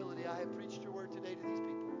of my ability, I have preached your word today to these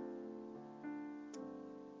people.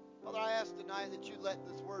 Father, I ask tonight that you let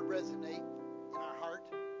this word resonate in our heart.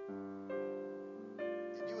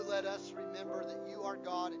 And you would let us remember that you are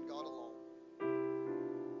God and God alone.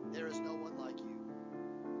 There is no one like you.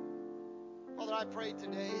 Father, I pray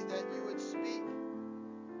today that you would speak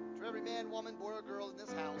to every man, woman, boy, or girl in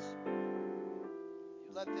this house.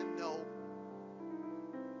 You let them know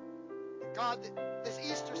that, God, that this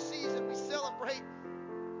Easter season we celebrate,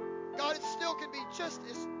 God, it still can be just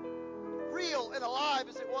as real and alive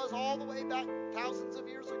as it was all the way back thousands of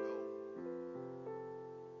years ago.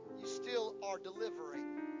 You still are delivering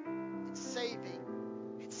and saving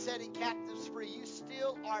and setting captives free. You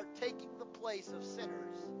still are taking the place of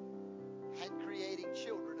sinners and creating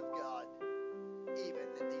children of God, even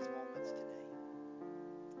in these moments today.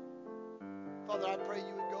 Father, I pray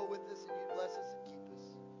you would go with us and you'd bless us and keep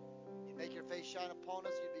us. You'd make your face shine upon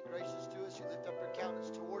us. You'd be gracious to us. You lift up your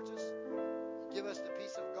countenance towards us. Give us the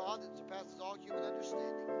peace of God that surpasses all human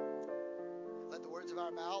understanding. And let the words of our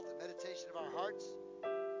mouth and meditation of our hearts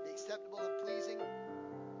be acceptable and pleasing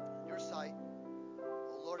in your sight,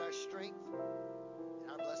 O Lord, our strength and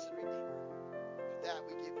our blessed Redeemer. For that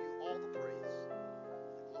we give you all the praise,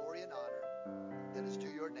 the glory and honor that is due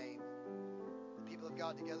your name. The people of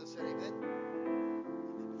God together said amen.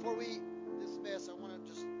 Amen. Before we dismiss, I want to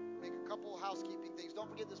just make a couple housekeeping things. Don't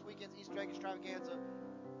forget this weekend's Easter egg extravaganza.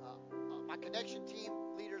 My connection team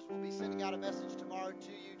leaders will be sending out a message tomorrow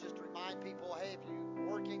to you just to remind people, hey, if you're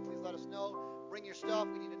working, please let us know. Bring your stuff.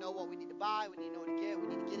 We need to know what we need to buy. We need to know what to get. We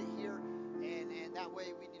need to get it here. And that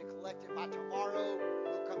way we need to collect it by tomorrow.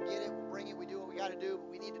 We'll come get it. We'll bring it. We do what we got to do, but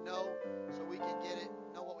we need to know so we can get it,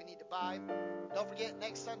 know what we need to buy. Don't forget,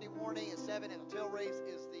 next Sunday morning at 7 at Hotel Raves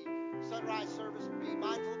is the sunrise service. Be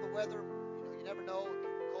mindful of the weather. You never know.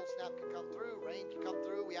 Cold snap can come through. Rain can come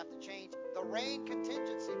through. We have to change the rain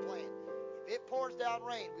contingency plan. If it pours down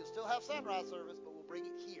rain, we'll still have sunrise service, but we'll bring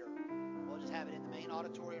it here. We'll just have it in the main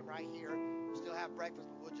auditorium right here. We'll still have breakfast,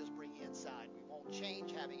 but we'll just bring it inside. We won't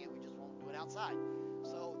change having it. We just won't do it outside.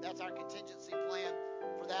 So that's our contingency plan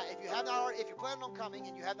for that. If you're planning on coming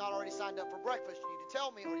and you have not already signed up for breakfast, you need to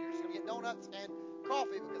tell me, or you're just going to get donuts and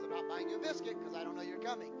coffee because I'm not buying you a biscuit because I don't know you're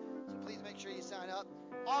coming. So please make sure you sign up.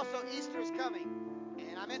 Also, Easter is coming,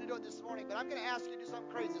 and I meant to do it this morning, but I'm going to ask you to do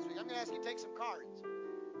something crazy this week. I'm going to ask you to take some cards.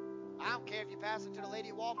 I don't care if you pass it to the lady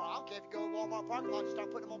at Walmart. I don't care if you go to Walmart parking lot and start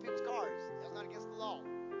putting them on people's cars. That's not against the law.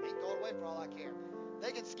 They can throw it away for all I care.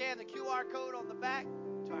 They can scan the QR code on the back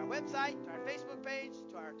to our website, to our Facebook page,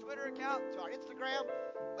 to our Twitter account, to our Instagram.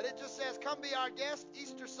 But it just says, come be our guest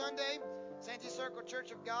Easter Sunday, Santee Circle Church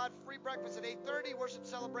of God, free breakfast at 8:30, worship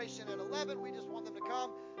celebration at 11. We just want them to come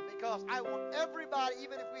because I want everybody,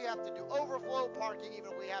 even if we have to do overflow parking,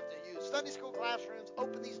 even if we have to use Sunday school classrooms,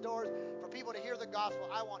 open these doors for people to hear the gospel.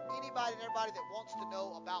 I want anybody and everybody that wants to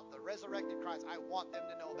know about the resurrected Christ, I want them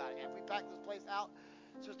to know about it. And if we pack this place out,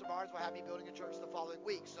 Sister Barnes will have me building a church the following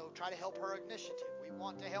week. So try to help her initiative. We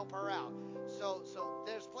want to help her out. So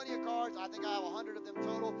there's plenty of cards. I think I have 100 of them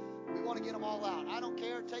total. We want to get them all out. I don't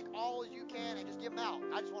care. Take all as you can and just give them out.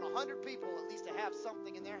 I just want 100 people at least to have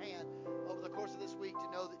something in their hand over the course of this week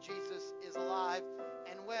to know that Jesus is alive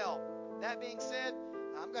and well. That being said,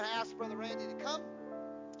 I'm going to ask Brother Randy to come.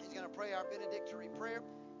 He's going to pray our benedictory prayer.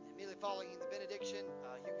 And immediately following the benediction,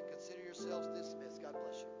 you can consider yourselves dismissed. God bless.